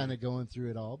 they were kind of going through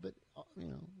it all. But, you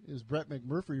know, it was Brett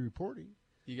McMurphy reporting.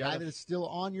 Guy that is still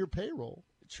on your payroll.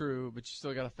 True, but you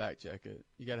still got to fact check it.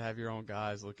 You got to have your own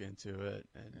guys look into it.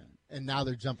 And now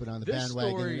they're jumping on the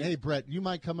bandwagon. Hey, Brett, you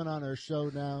mind coming on our show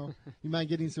now? You mind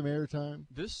getting some airtime?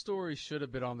 This story should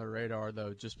have been on the radar,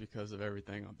 though, just because of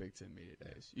everything on Big Ten Media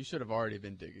Days. You should have already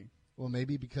been digging. Well,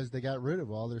 maybe because they got rid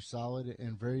of all their solid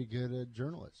and very good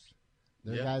journalists.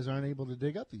 Their guys aren't able to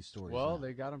dig up these stories. Well, now.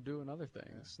 They got them doing other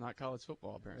things. It's not college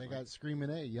football, apparently. They got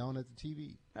Screaming A yelling at the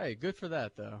TV. Hey, good for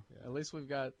that, though. Yeah. At least we've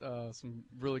got some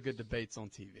really good debates on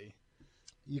TV.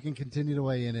 You can continue to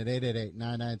weigh in at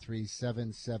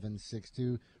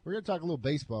 888-993-7762. We're going to talk a little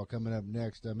baseball coming up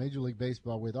next. Major League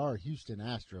Baseball with our Houston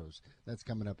Astros. That's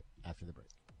coming up after the break.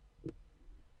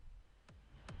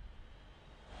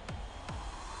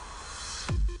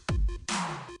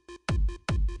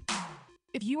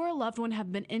 If you or a loved one have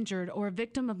been injured or a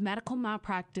victim of medical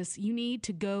malpractice, you need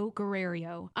to go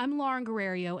Guerrero. I'm Lauren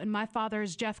Guerrero, and my father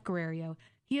is Jeff Guerrero.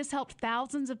 He has helped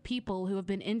thousands of people who have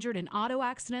been injured in auto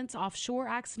accidents, offshore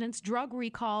accidents, drug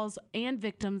recalls, and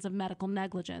victims of medical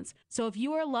negligence. So if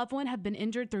you or a loved one have been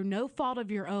injured through no fault of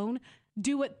your own,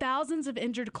 do what thousands of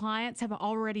injured clients have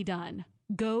already done.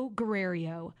 Go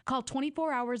Guerrero. Call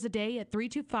 24 hours a day at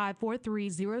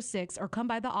 325-4306 or come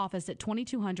by the office at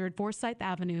 2200 Forsyth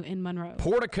Avenue in Monroe.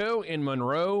 Portico in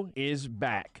Monroe is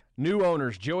back. New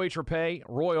owners Joey Trepay,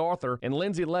 Roy Arthur, and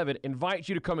Lindsay Levitt invite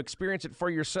you to come experience it for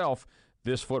yourself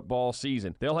this football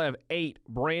season. They'll have 8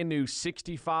 brand new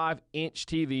 65-inch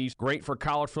TVs, great for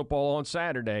college football on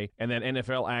Saturday, and then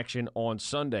NFL action on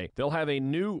Sunday. They'll have a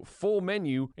new full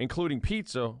menu, including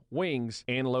pizza, wings,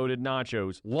 and loaded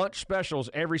nachos. Lunch specials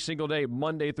every single day,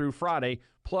 Monday through Friday,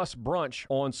 plus brunch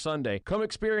on Sunday. Come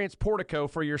experience Portico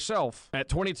for yourself at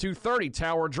 2230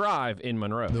 Tower Drive in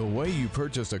Monroe. The way you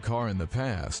purchased a car in the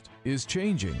past is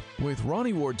changing with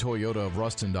Ronnie Ward Toyota of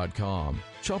Ruston.com.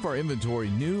 Shop our inventory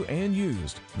new and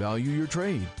used, value your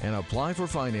trade, and apply for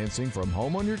financing from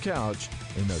home on your couch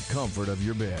in the comfort of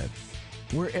your bed.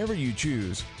 Wherever you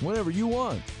choose, whenever you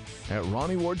want. At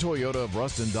Ronnie Ward Toyota of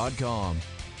Ruston.com,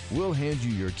 we'll hand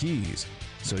you your keys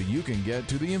so you can get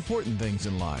to the important things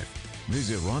in life.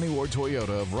 Visit Ronnie Ward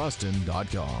Toyota of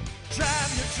Ruston.com.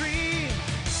 Drive your dream,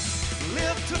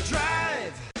 live to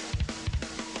drive.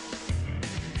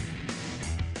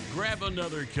 Grab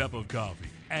another cup of coffee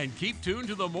and keep tuned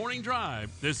to the Morning Drive.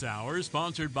 This hour is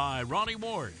sponsored by Ronnie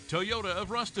Ward, Toyota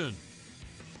of Ruston.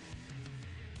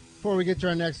 Before we get to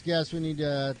our next guest, we need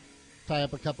to tie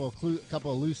up a couple of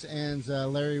loose ends.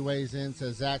 Larry weighs in,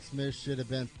 says Zach Smith should have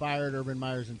been fired. Urban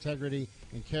Meyer's integrity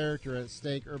and character at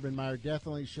stake. Urban Meyer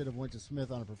definitely should have went to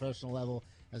Smith on a professional level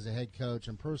as a head coach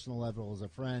and personal level as a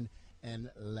friend and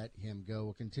let him go.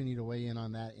 We'll continue to weigh in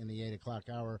on that in the 8 o'clock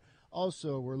hour.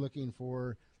 Also, we're looking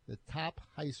for the top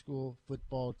high school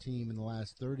football team in the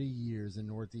last 30 years in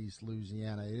Northeast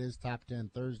Louisiana. It is Top 10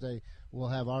 Thursday. We'll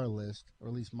have our list, or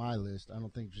at least my list. I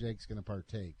don't think Jake's going to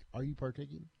partake. Are you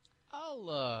partaking?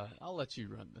 I'll let you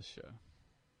run the show.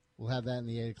 We'll have that in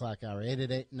the 8 o'clock hour,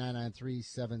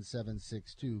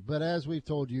 888-993-7762. But as we've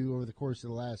told you over the course of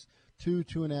the last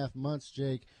 2.5 months,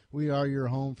 Jake, we are your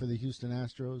home for the Houston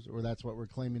Astros, or that's what we're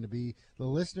claiming to be. The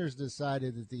listeners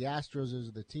decided that the Astros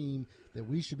is the team that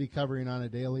we should be covering on a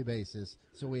daily basis,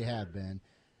 so we have been.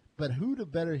 But who to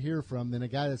better hear from than a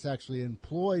guy that's actually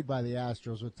employed by the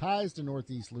Astros with ties to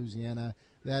Northeast Louisiana,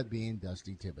 that being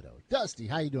Dusty Thibodeau. Dusty,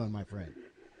 how you doing, my friend?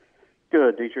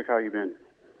 Good, Dietrich. How you been?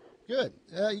 Good.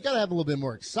 You got to have a little bit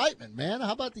more excitement, man.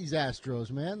 How about these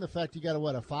Astros, man? The fact you got a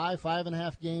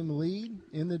 5.5 game lead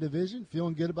in the division.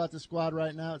 Feeling good about the squad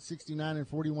right now at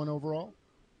 69-41 overall.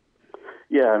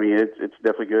 Yeah, I mean it's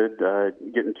definitely good.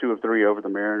 Getting 2 of 3 over the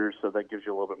Mariners, so that gives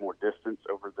you a little bit more distance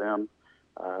over them.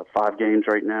 5 games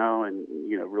right now, and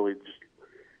really just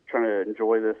trying to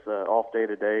enjoy this off day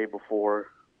today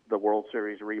before the World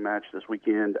Series rematch this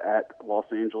weekend at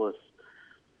Los Angeles.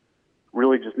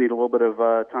 Really just need a little bit of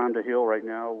time to heal right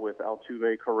now with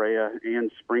Altuve, Correa, and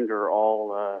Springer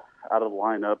all out of the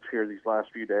lineup here these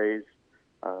last few days.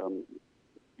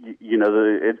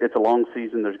 It's a long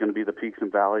season. There's going to be the peaks and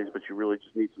valleys, but you really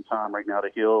just need some time right now to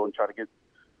heal and try to get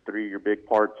 3 of your big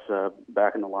parts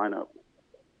back in the lineup.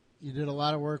 You did a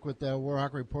lot of work with the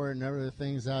Warhawk Report and other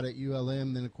things out at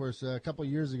ULM. Then, of course, a couple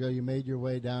of years ago, you made your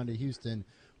way down to Houston.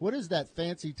 What is that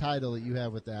fancy title that you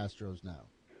have with the Astros now?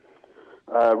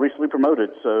 Recently promoted,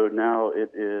 so now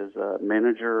it is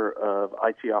manager of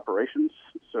IT operations,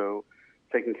 so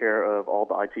taking care of all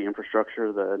the IT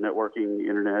infrastructure, the networking, the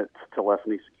internet,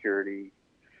 telephony, security,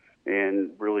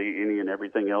 and really any and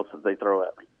everything else that they throw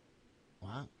at me.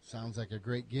 Wow, sounds like a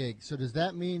great gig. So does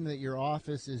that mean that your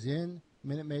office is in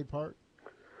Minute Maid Park?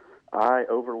 I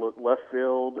overlook left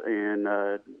field and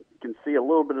can see a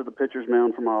little bit of the pitcher's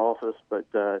mound from my office, but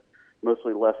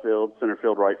mostly left field, center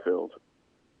field, right field.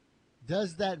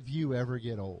 Does that view ever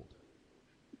get old?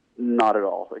 Not at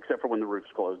all, except for when the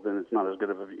roof's closed. Then it's not as good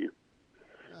of a view.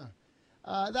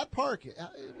 That park,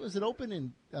 was it open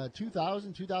in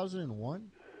 2000,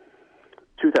 2001?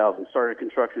 2000. Started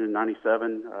construction in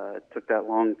 97. It took that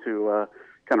long to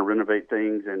kind of renovate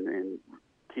things and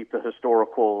keep the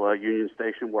historical Union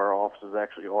Station where our offices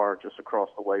actually are, just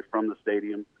across the way from the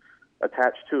stadium,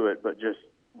 attached to it, but just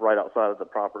right outside of the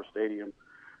proper stadium.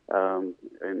 And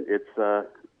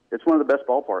it's one of the best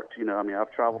ballparks.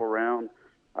 I've traveled around.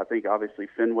 I think obviously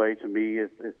Fenway to me is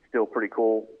still a pretty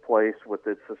cool place with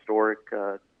its historic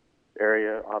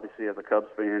area. Obviously, as a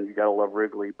Cubs fan, you got to love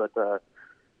Wrigley, but the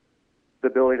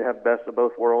ability to have best of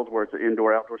both worlds, where it's an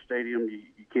indoor-outdoor stadium,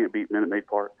 you can't beat Minute Maid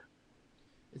Park.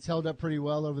 It's held up pretty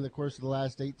well over the course of the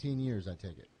last 18 years, I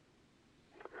take it.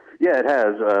 Yeah, it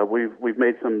has. We've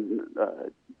made some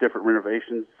different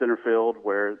renovations. Center field,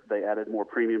 where they added more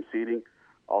premium seating,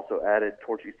 also added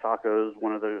Torchy's Tacos,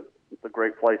 one of the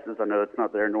great places. I know it's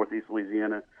not there in Northeast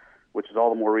Louisiana, which is all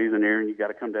the more reason, Aaron, you got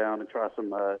to come down and try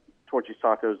some Torchy's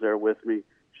Tacos there with me.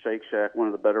 Shake Shack, one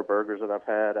of the better burgers that I've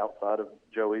had outside of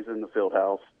Joey's in the Field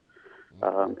House,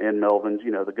 and Melvin's.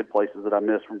 The good places that I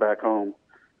miss from back home.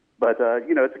 But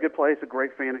it's a good place, a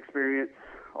great fan experience.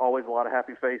 Always a lot of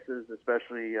happy faces,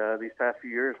 especially these past few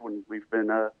years when we've been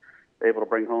able to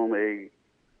bring home a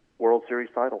World Series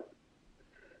title.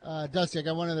 Dusty, I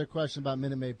got one other question about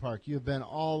Minute Maid Park. You've been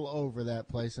all over that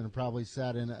place and have probably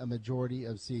sat in a majority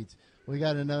of seats. We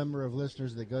got a number of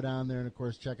listeners that go down there and, of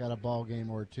course, check out a ball game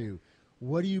or two.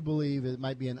 What do you believe it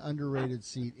might be an underrated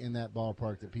seat in that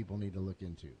ballpark that people need to look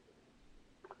into?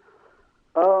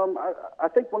 I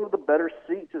think one of the better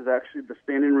seats is actually the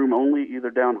standing room only,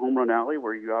 either down Home Run Alley,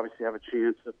 where you obviously have a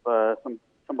chance if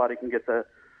somebody can get the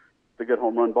good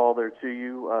home run ball there to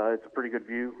you. It's a pretty good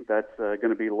view. That's going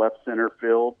to be left center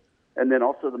field. And then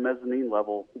also the mezzanine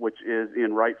level, which is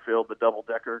in right field, the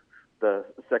double-decker, the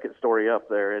second story up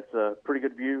there. It's a pretty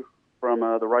good view from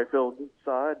the right field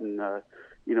side and,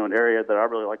 an area that I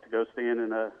really like to go stand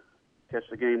and catch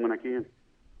the game when I can.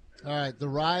 All right, the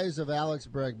rise of Alex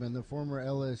Bregman, the former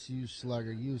LSU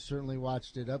slugger. You certainly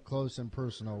watched it up close and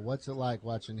personal. What's it like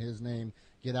watching his name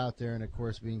get out there and, of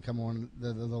course, become one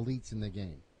of the elites in the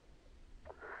game?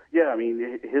 Yeah, I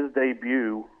mean, his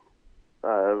debut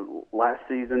last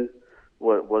season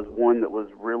was one that was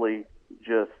really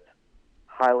just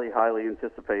highly, highly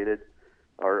anticipated,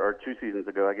 or 2 seasons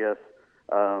ago, I guess.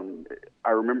 I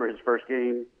remember his first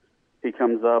game. He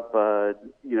comes up,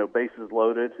 bases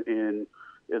loaded, and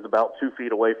is about 2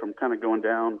 feet away from kind of going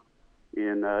down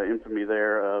in infamy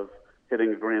there of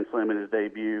hitting a grand slam in his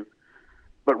debut.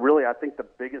 But really, I think the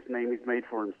biggest name he's made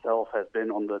for himself has been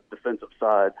on the defensive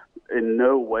side. In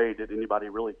no way did anybody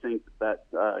really think that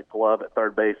glove at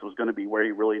third base was going to be where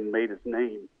he really made his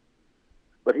name.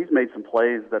 But he's made some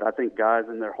plays that I think guys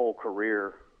in their whole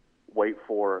career wait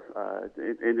for,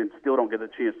 and still don't get a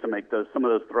chance to make some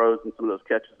of those throws and some of those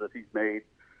catches that he's made.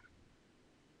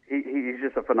 He's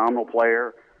just a phenomenal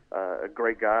player, a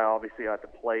great guy, obviously, at the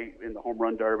plate in the home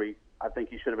run derby. I think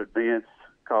he should have advanced.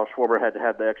 Kyle Schwarber had to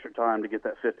have the extra time to get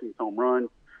that 15th home run.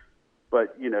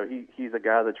 But, he's a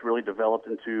guy that's really developed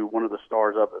into one of the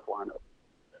stars of this lineup.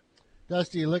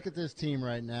 Dusty, you look at this team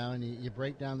right now, and you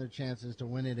break down their chances to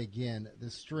win it again.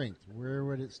 The strength, where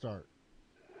would it start?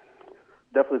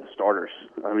 Definitely the starters.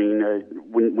 I mean,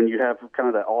 when you have kind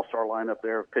of that all-star lineup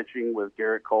there of pitching with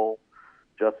Garrett Cole,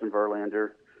 Justin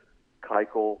Verlander,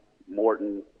 Keuchel,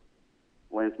 Morton,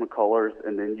 Lance McCullers,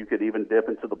 and then you could even dip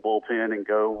into the bullpen and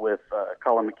go with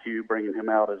Colin McHugh, bringing him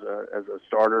out as a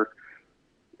starter.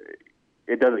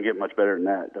 It doesn't get much better than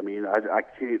that. I mean, I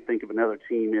can't think of another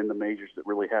team in the majors that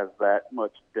really has that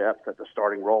much depth at the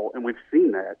starting role, and we've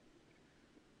seen that,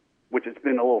 which has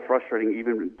been a little frustrating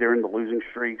even during the losing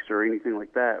streaks or anything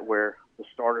like that, where the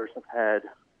starters have had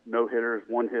no-hitters,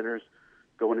 one-hitters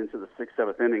going into the 6th,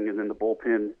 7th inning, and then the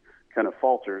bullpen kind of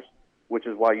falters, which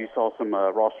is why you saw some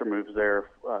roster moves there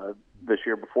this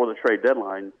year before the trade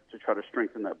deadline to try to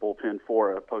strengthen that bullpen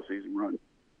for a postseason run.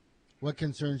 What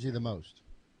concerns you the most?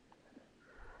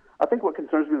 I think what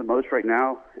concerns me the most right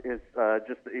now is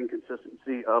just the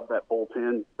inconsistency of that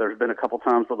bullpen. There's been a couple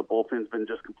times where the bullpen's been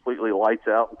just completely lights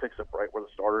out and picks up right where the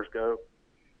starters go.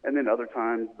 And then other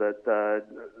times that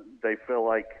they feel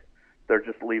like they're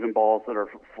just leaving balls that are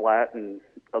flat and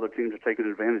other teams are taking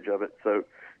advantage of it. So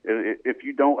if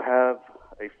you don't have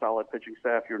a solid pitching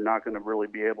staff, you're not going to really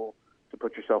be able to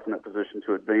put yourself in that position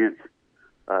to advance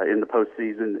in the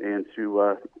postseason and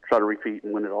to try to repeat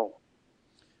and win it all.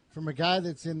 From a guy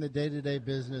that's in the day-to-day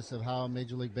business of how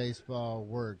Major League Baseball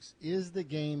works, is the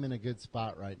game in a good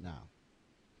spot right now?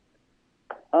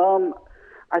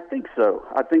 I think so.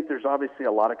 I think there's obviously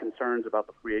a lot of concerns about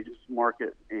the free agency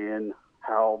market and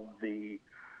how the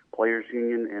players'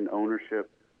 union and ownership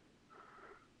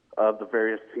of the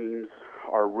various teams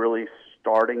are really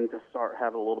starting to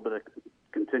have a little bit of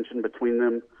contention between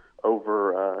them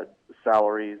over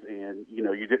salaries. And,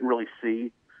 you didn't really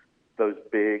see those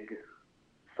big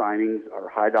signings or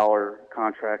high-dollar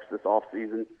contracts this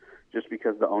offseason just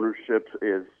because the ownership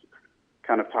is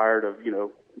kind of tired of,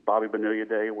 Bobby Bonilla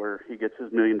Day where he gets his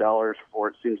 $1 million for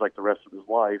it seems like the rest of his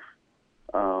life.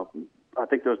 I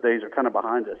think those days are kind of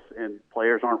behind us, and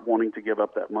players aren't wanting to give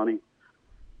up that money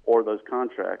or those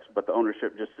contracts, but the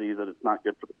ownership just sees that it's not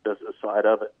good for the business side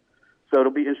of it. So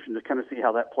it'll be interesting to kind of see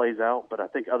how that plays out, but I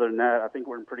think other than that, I think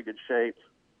we're in pretty good shape.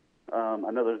 I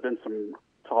know there's been some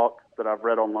talk that I've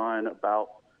read online about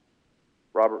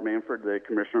Robert Manfred, the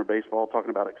commissioner of baseball, talking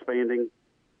about expanding.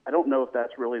 I don't know if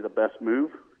that's really the best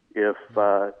move, if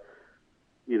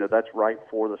that's right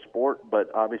for the sport, but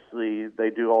obviously they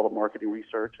do all the marketing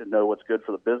research and know what's good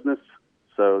for the business.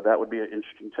 So that would be an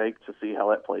interesting take to see how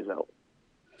that plays out.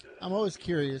 I'm always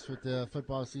curious with the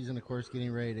football season, of course,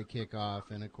 getting ready to kick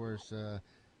off, and of course,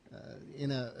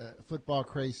 in a football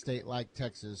crazed state like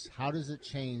Texas, how does it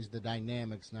change the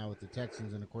dynamics now with the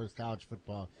Texans and, of course, college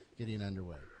football getting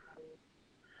underway?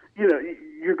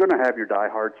 You're going to have your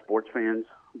diehard sports fans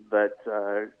that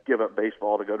give up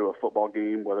baseball to go to a football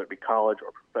game, whether it be college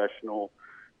or professional.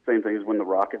 Same thing as when the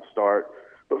Rockets start.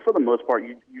 But for the most part,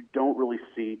 you don't really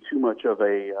see too much of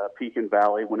a peak and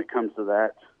valley when it comes to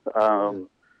that.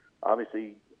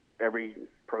 Obviously, every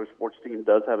pro sports team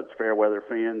does have its fair weather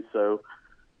fans. So,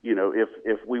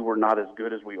 if we were not as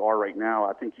good as we are right now,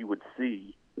 I think you would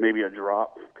see maybe a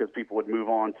drop because people would move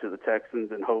on to the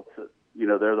Texans in hopes that,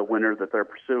 they're the winner that they're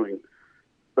pursuing.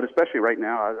 But especially right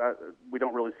now, we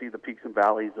don't really see the peaks and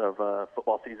valleys of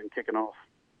football season kicking off.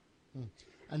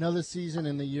 I know the season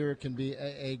and the year can be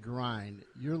a grind.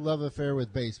 Your love affair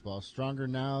with baseball, stronger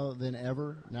now than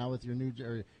ever, now with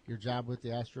your job with the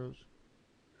Astros?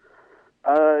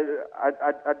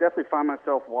 I definitely find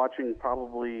myself watching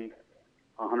probably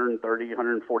 130,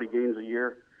 140 games a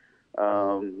year.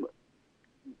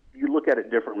 You look at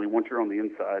it differently once you're on the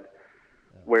inside,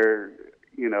 where,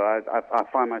 I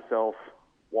find myself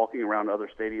walking around other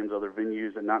stadiums, other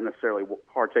venues, and not necessarily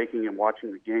partaking and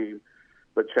watching the game,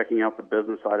 but checking out the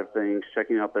business side of things,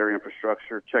 checking out their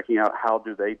infrastructure, checking out how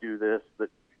do they do this that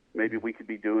maybe we could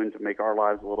be doing to make our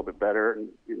lives a little bit better and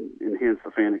enhance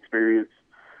the fan experience.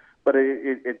 But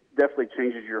it definitely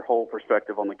changes your whole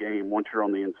perspective on the game once you're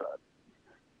on the inside.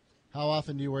 How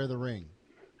often do you wear the ring?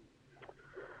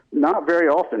 Not very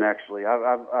often, actually.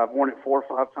 I've worn it 4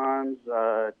 or 5 times.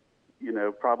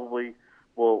 Probably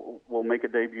we'll make a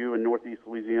debut in Northeast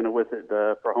Louisiana with it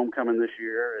for homecoming this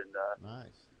year, and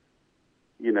nice.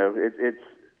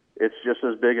 It's just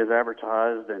as big as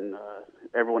advertised, and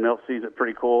everyone else sees it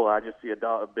pretty cool. I just see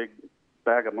a big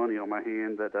bag of money on my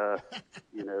hand that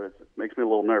it makes me a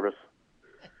little nervous.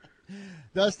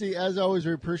 Dusty, as always,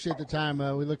 we appreciate the time.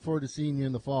 We look forward to seeing you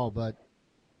in the fall, bud.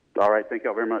 All right, thank you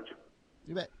all very much.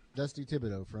 You bet. Dusty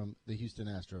Thibodeau from the Houston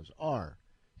Astros. Our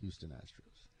Houston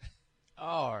Astros.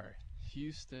 Our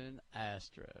Houston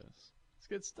Astros. It's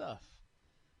good stuff.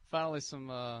 Finally, some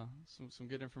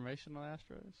good information on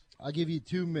Astros. I'll give you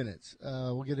 2 minutes.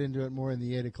 We'll get into it more in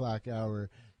the 8 o'clock hour.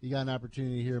 You got an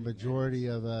opportunity to hear a majority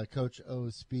of Coach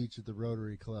O's speech at the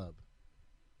Rotary Club.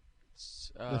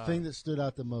 The thing that stood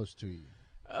out the most to you.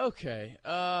 Okay.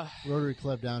 Rotary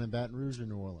Club down in Baton Rouge or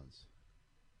New Orleans?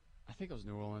 I think it was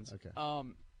New Orleans. Okay.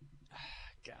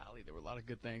 Golly, there were a lot of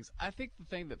good things. I think the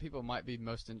thing that people might be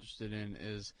most interested in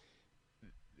is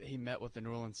he met with the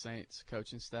New Orleans Saints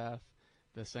coaching staff.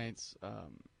 The Saints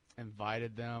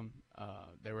invited them.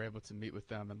 They were able to meet with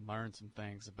them and learn some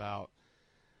things about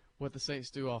what the Saints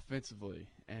do offensively,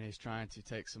 and he's trying to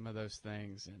take some of those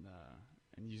things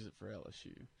and use it for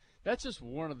LSU. That's just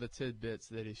one of the tidbits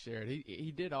that he shared.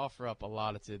 He did offer up a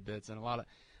lot of tidbits and a lot of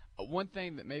one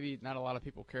thing that maybe not a lot of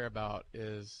people care about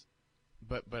is,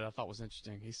 but I thought was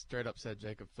interesting. He straight up said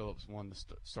Jacob Phillips won the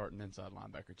starting inside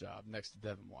linebacker job next to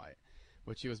Devin White,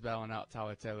 which he was battling out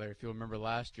Tyler Taylor. If you'll remember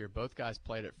last year, both guys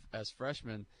played it as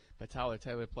freshmen, but Tyler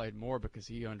Taylor played more because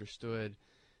he understood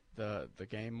the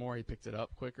game more. He picked it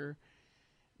up quicker.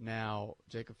 Now,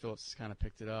 Jacob Phillips has kind of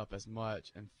picked it up as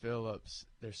much, and Phillips,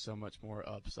 there's so much more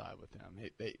upside with him.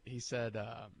 He said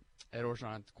Ed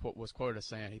Orgeron was quoted as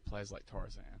saying he plays like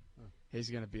Tarzan. He's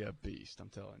going to be a beast, I'm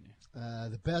telling you.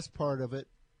 The best part of it,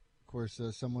 of course,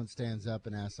 someone stands up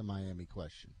and asks a Miami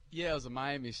question. Yeah, it was a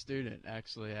Miami student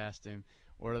actually asked him,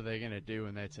 what are they going to do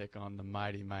when they take on the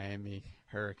mighty Miami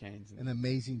Hurricanes? An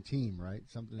amazing team, right?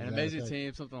 An amazing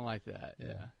team, something like that,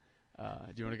 yeah.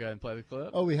 Do you want to go ahead and play the clip?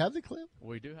 Oh, we have the clip?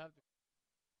 We do have the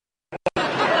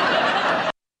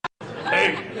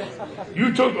Hey,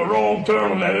 you took a wrong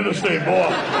turn on that interstate, boy.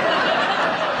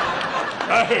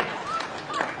 Hey,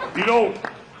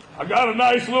 I got a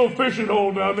nice little fishing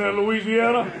hole down there in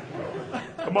Louisiana.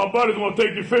 And my buddy's going to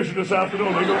take you fishing this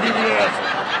afternoon. They're going to give you the answer.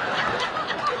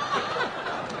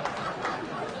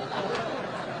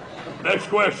 Next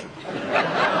question.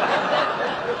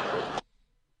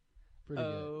 Pretty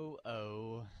good.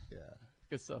 Yeah.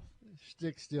 Good stuff.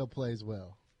 Stick still plays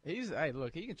well. Hey,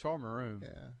 look, he can charm a room.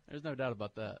 Yeah. There's no doubt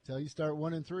about that. Till you start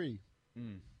 1-3.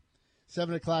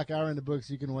 7 o'clock hour in the books.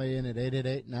 You can weigh in at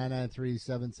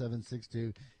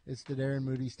 888-993-7762. It's the Darren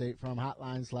Moody State Farm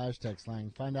hotline/text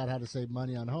line. Find out how to save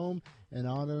money on home and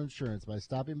auto insurance by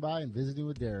stopping by and visiting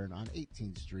with Darren on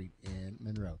 18th Street in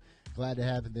Monroe. Glad to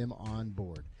have them on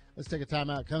board. Let's take a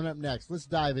timeout. Coming up next, let's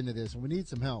dive into this. We need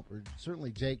some help, or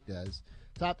certainly Jake does.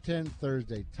 Top 10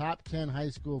 Thursday. Top 10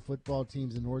 high school football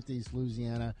teams in Northeast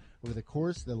Louisiana over the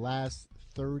course of the last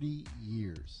 30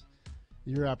 years.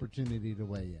 Your opportunity to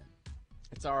weigh in.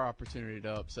 It's our opportunity to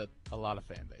upset a lot of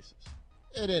fan bases.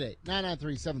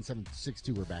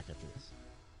 888-993-7762. We're back after this.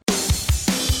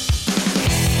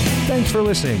 Thanks for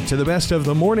listening to the Best of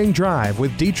the Morning Drive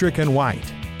with Dietrich and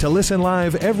White. To listen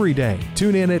live every day,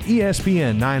 tune in at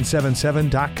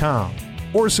ESPN977.com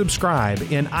or subscribe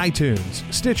in iTunes,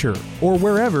 Stitcher, or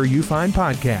wherever you find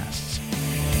podcasts.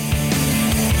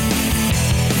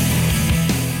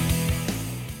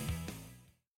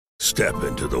 Step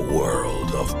into the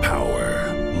world of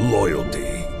power, loyalty,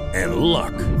 and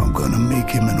luck. I'm gonna make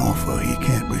him an offer he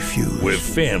can't refuse. With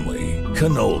family,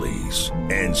 cannolis,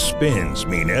 and spins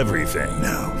mean everything.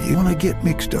 Now, you wanna get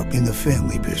mixed up in the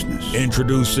family business.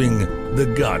 Introducing The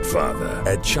Godfather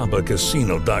at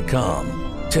ChumbaCasino.com.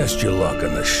 Test your luck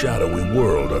in the shadowy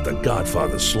world of The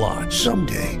Godfather slot.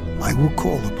 Someday, I will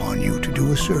call upon you to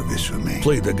do a service for me.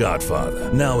 Play The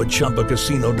Godfather now at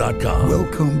ChumbaCasino.com.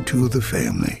 Welcome to the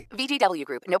family. VGW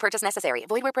Group. No purchase necessary.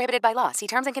 Void where prohibited by law. See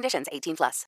terms and conditions. 18+.